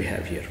system that we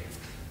have here,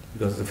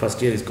 because the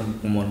first year is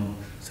common,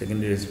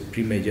 second year is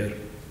pre-major,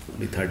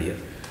 the third year.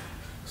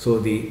 So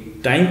the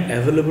time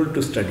available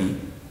to study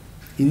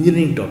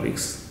engineering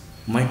topics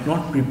might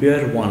not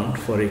prepare one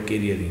for a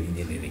career in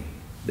engineering.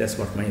 That's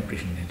what my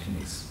appreciation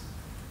is.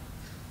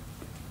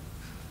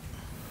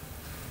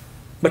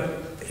 But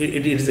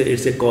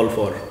it's a call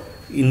for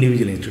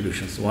individual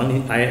institutions.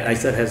 One,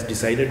 IISER has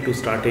decided to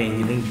start an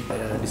engineering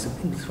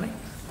discipline, it's fine.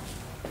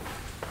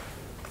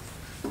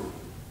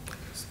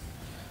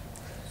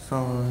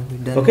 So,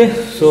 okay,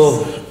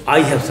 so I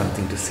have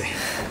something to say.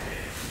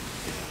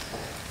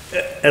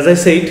 As I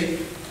said,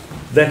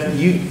 that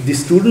the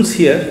students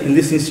here in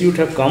this institute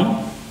have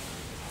come,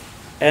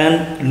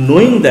 and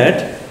knowing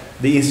that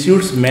the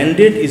institute's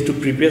mandate is to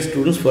prepare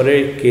students for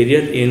a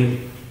career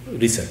in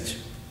research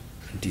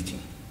and teaching.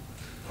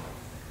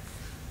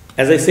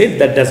 As I said,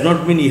 that does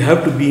not mean you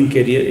have to be in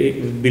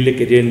build a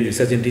career in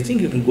research and teaching.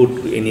 You can go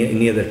to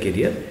any other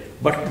career,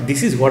 but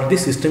this is what the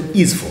system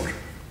is for.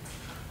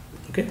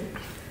 Okay.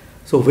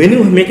 So when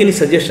you make any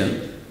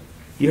suggestion,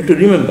 you have to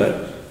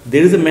remember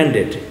there is a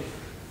mandate.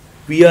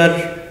 We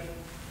are,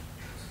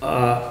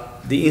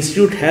 the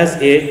institute has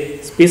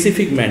a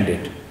specific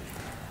mandate.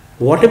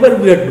 Whatever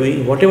we are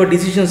doing, whatever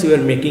decisions we are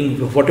making,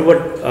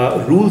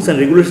 whatever rules and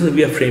regulations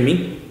we are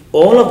framing,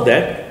 all of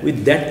that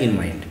with that in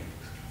mind.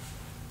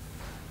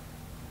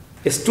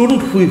 A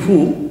student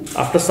who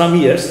after some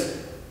years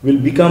will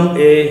become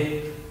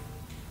a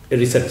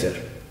researcher,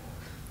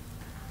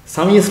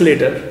 some years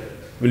later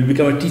will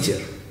become a teacher.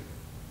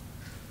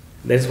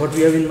 That's what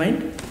we have in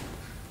mind.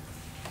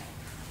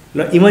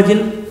 Now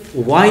imagine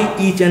why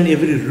each and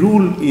every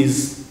rule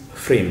is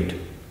framed.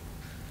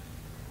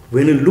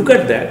 When you look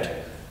at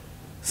that,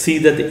 see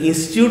that the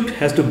institute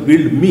has to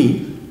build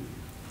me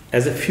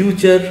as a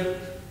future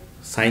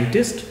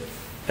scientist,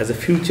 as a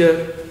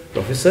future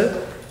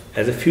professor,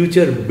 as a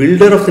future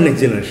builder of the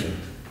next generation.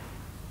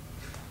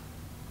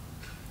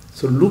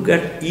 So look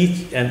at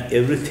each and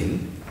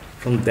everything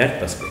from that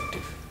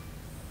perspective.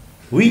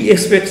 We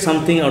expect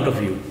something out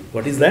of you.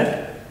 What is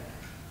that?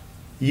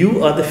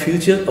 You are the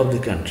future of the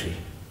country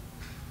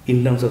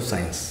in terms of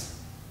science.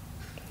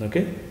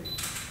 Okay?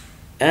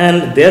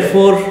 And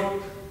therefore,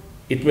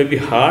 it may be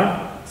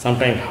hard,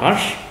 sometimes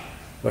harsh,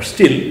 but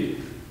still,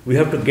 we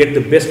have to get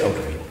the best out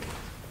of you.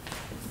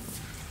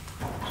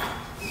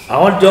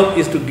 Our job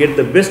is to get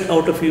the best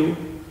out of you,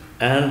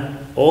 and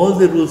all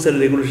the rules and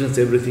regulations,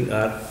 everything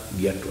are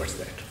geared towards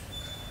that.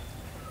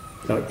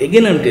 Now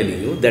again I am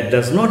telling you, that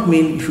does not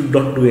mean you should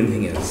not do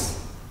anything else.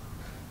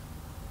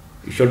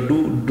 You should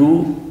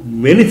do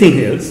many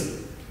things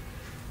else,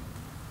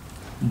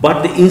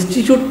 but the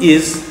institute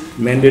is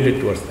mandated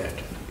towards that.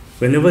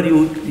 Whenever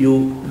you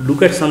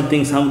look at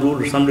something, some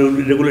rule, some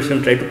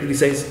regulation, try to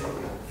criticize,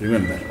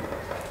 remember,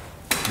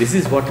 this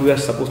is what we are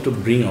supposed to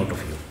bring out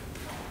of you.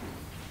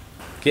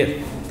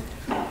 Okay?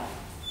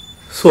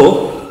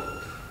 So,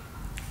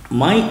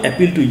 my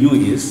appeal to you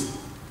is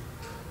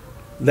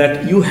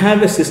that you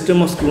have a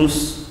system of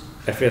Students'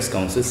 Affairs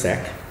Council,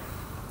 SAC,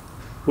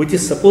 which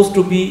is supposed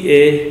to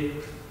be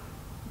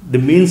the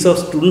means of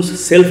students'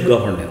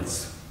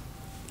 self-governance.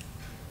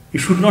 You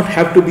should not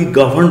have to be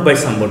governed by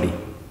somebody.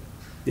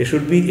 There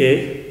should be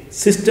a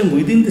system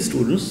within the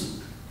students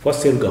for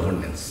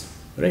self-governance,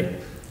 right?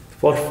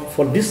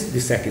 For this,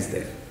 the SAC is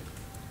there.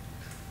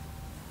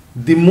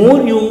 The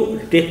more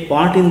you take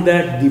part in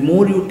that, the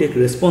more you take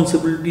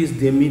responsibilities,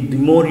 the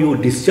more you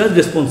discharge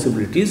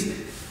responsibilities,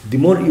 the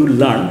more you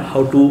learn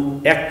how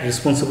to act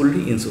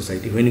responsibly in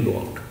society when you go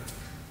out.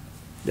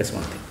 That's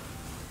one thing.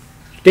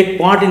 Take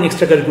part in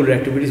extracurricular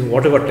activities,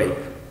 whatever type.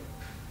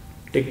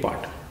 Take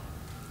part.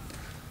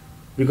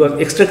 Because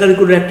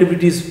extracurricular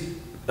activities,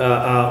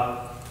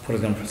 for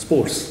example,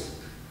 sports,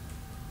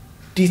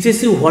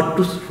 teaches you what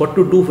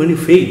to do when you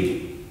fail.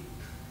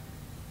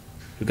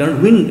 You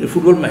cannot win a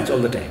football match all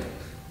the time,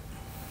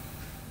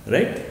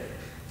 right?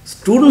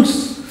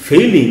 Students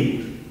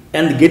failing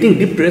and getting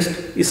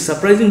depressed is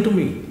surprising to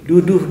me. Do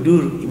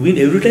you win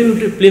every time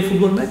you play a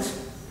football match?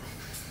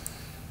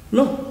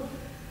 No.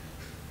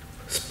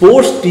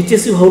 Sports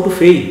teaches you how to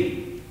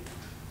fail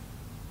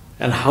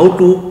and how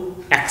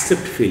to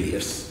accept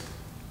failures.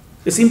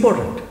 It's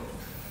important.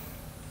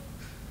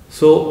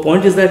 So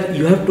point is that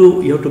you have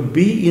to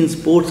be in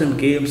sports and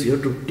games, you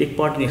have to take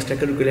part in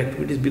extracurricular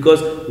activities,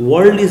 because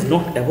world is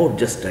not about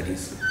just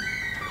studies.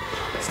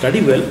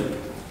 Study well,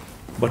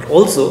 but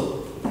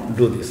also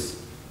do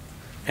this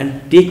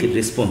and take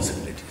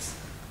responsibilities.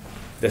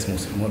 That's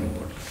more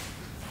important.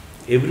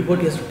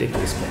 Everybody has to take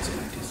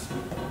responsibilities.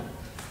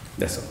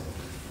 That's all.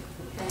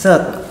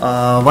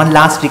 Sir, one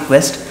last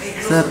request.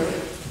 Sir,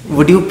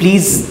 would you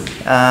please,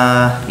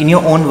 in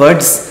your own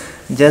words,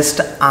 just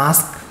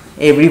ask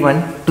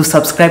everyone to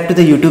subscribe to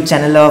the YouTube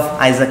channel of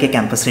IISER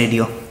Campus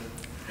Radio?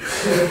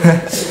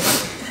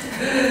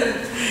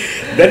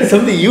 That is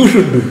something you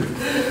should do.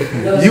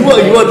 You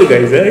are the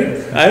guys,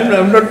 right?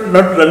 I'm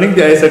not running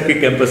the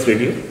IISER Campus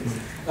Radio.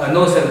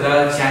 No sir,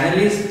 the channel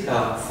is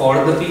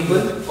for the people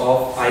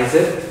of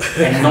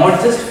IISER, and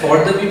not just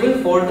for the people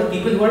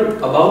who are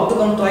about to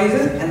come to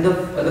IISER, and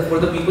for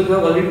the people who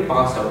have already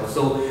passed out.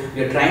 So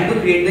we are trying to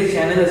create the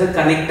channel as a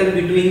connector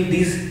between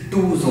these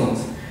two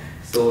zones.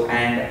 So,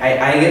 and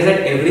I guess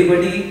that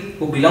everybody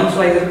who belongs to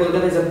IISER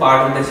Kolkata is a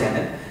part of the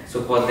channel.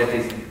 So for that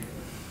reason.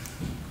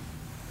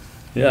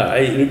 Yeah,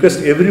 I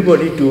request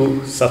everybody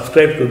to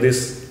subscribe to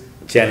this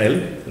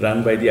channel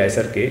run by the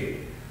IISER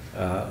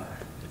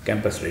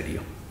Campus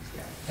Radio.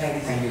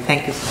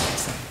 Thank you so much,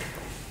 sir.